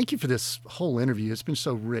 Thank you for this whole interview. It's been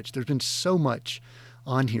so rich. There's been so much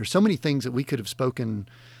on here, so many things that we could have spoken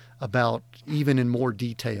about even in more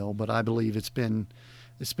detail, but I believe it's been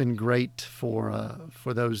great for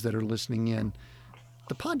those that are listening in.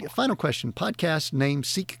 The final question, podcast name,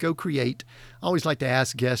 Seek, Go, Create. I always like to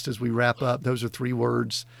ask guests as we wrap up, those are 3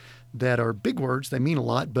 words that are big words. They mean a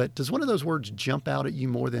lot, but does one of those words jump out at you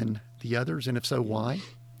more than the others? And if so, why?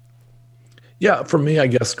 Yeah, for me, I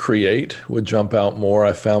guess create would jump out more.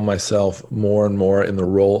 I found myself more and more in the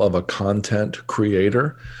role of a content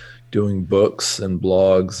creator, doing books and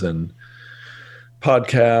blogs and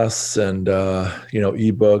podcasts and,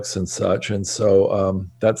 ebooks and such. And so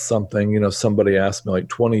that's something, somebody asked me like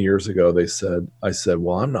 20 years ago, I said,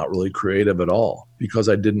 well, I'm not really creative at all because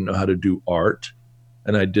I didn't know how to do art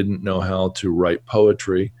and I didn't know how to write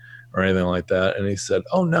poetry or anything like that. And he said,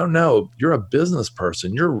 oh, no, you're a business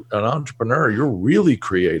person. You're an entrepreneur. You're really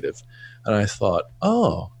creative. And I thought,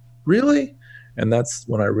 oh, really? And that's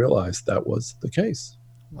when I realized that was the case.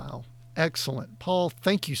 Wow. Excellent. Paul,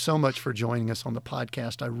 thank you so much for joining us on the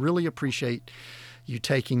podcast. I really appreciate you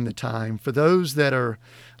taking the time. For those that are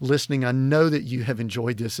listening, I know that you have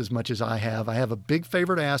enjoyed this as much as I have. I have a big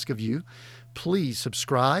favor to ask of you. Please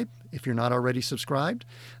subscribe if you're not already subscribed.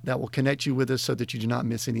 That will connect you with us so that you do not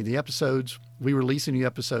miss any of the episodes. We release a new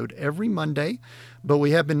episode every Monday, but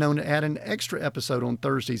we have been known to add an extra episode on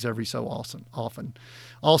Thursdays every so often.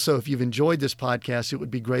 Also, if you've enjoyed this podcast, it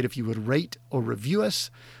would be great if you would rate or review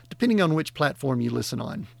us, depending on which platform you listen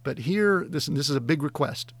on. But here, this is a big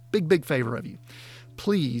request, big favor of you.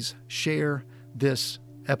 Please share this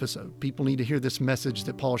episode. People need to hear this message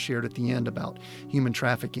that Paul shared at the end about human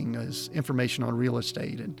trafficking as information on real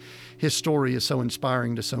estate, and his story is so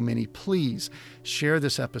inspiring to so many. Please share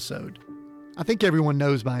this episode. I think everyone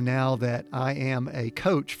knows by now that I am a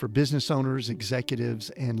coach for business owners, executives,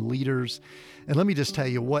 and leaders. And let me just tell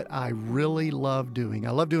you what I really love doing.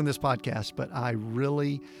 I love doing this podcast, but I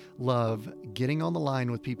really love getting on the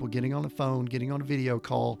line with people, getting on the phone, getting on a video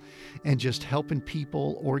call, and just helping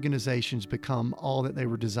people, organizations become all that they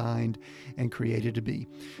were designed and created to be.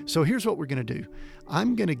 So here's what we're going to do.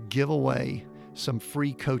 I'm going to give away some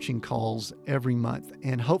free coaching calls every month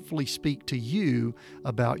and hopefully speak to you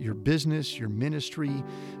about your business, your ministry,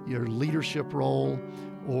 your leadership role,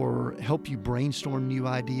 or help you brainstorm new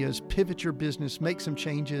ideas, pivot your business, make some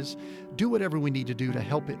changes, do whatever we need to do to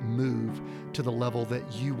help it move to the level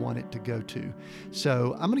that you want it to go to.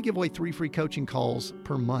 So I'm going to give away 3 free coaching calls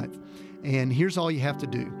per month. And here's all you have to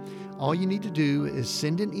do. All you need to do is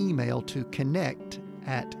send an email to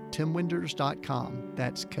connect@timwinders.com.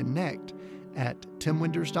 That's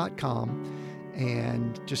connect@timwinders.com.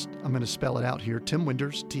 And I'm going to spell it out here. Tim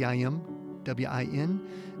Winders,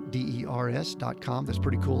 TIMWINDERS.com. That's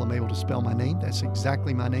pretty cool. I'm able to spell my name. That's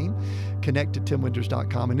exactly my name.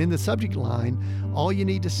 Connect@timwinders.com. And in the subject line, all you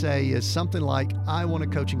need to say is something like, I want a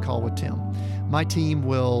coaching call with Tim. My team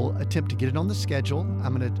will attempt to get it on the schedule.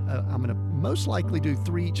 I'm going to most likely do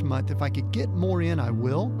 3 each month. If I could get more in, I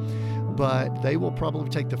will. But they will probably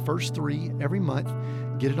take the first 3 every month,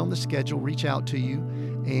 get it on the schedule, reach out to you,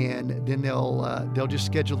 and then they'll just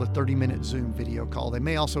schedule a 30-minute Zoom video call. They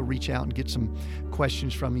may also reach out and get some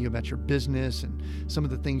questions from you about your business and some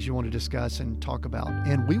of the things you want to discuss and talk about.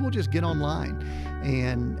 And we will just get online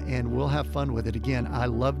and we'll have fun with it. Again, I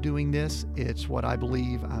love doing this. It's what I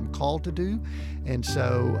believe I'm called to do. And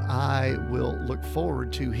so I will look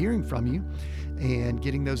forward to hearing from you and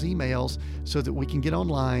getting those emails so that we can get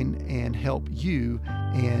online and help you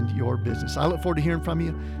and your business. I look forward to hearing from you,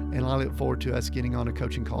 and I look forward to us getting on a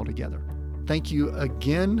coaching call together. Thank you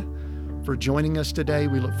again for joining us today.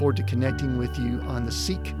 We look forward to connecting with you on the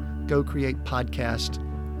Seek, Go, Create podcast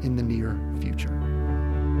in the near future.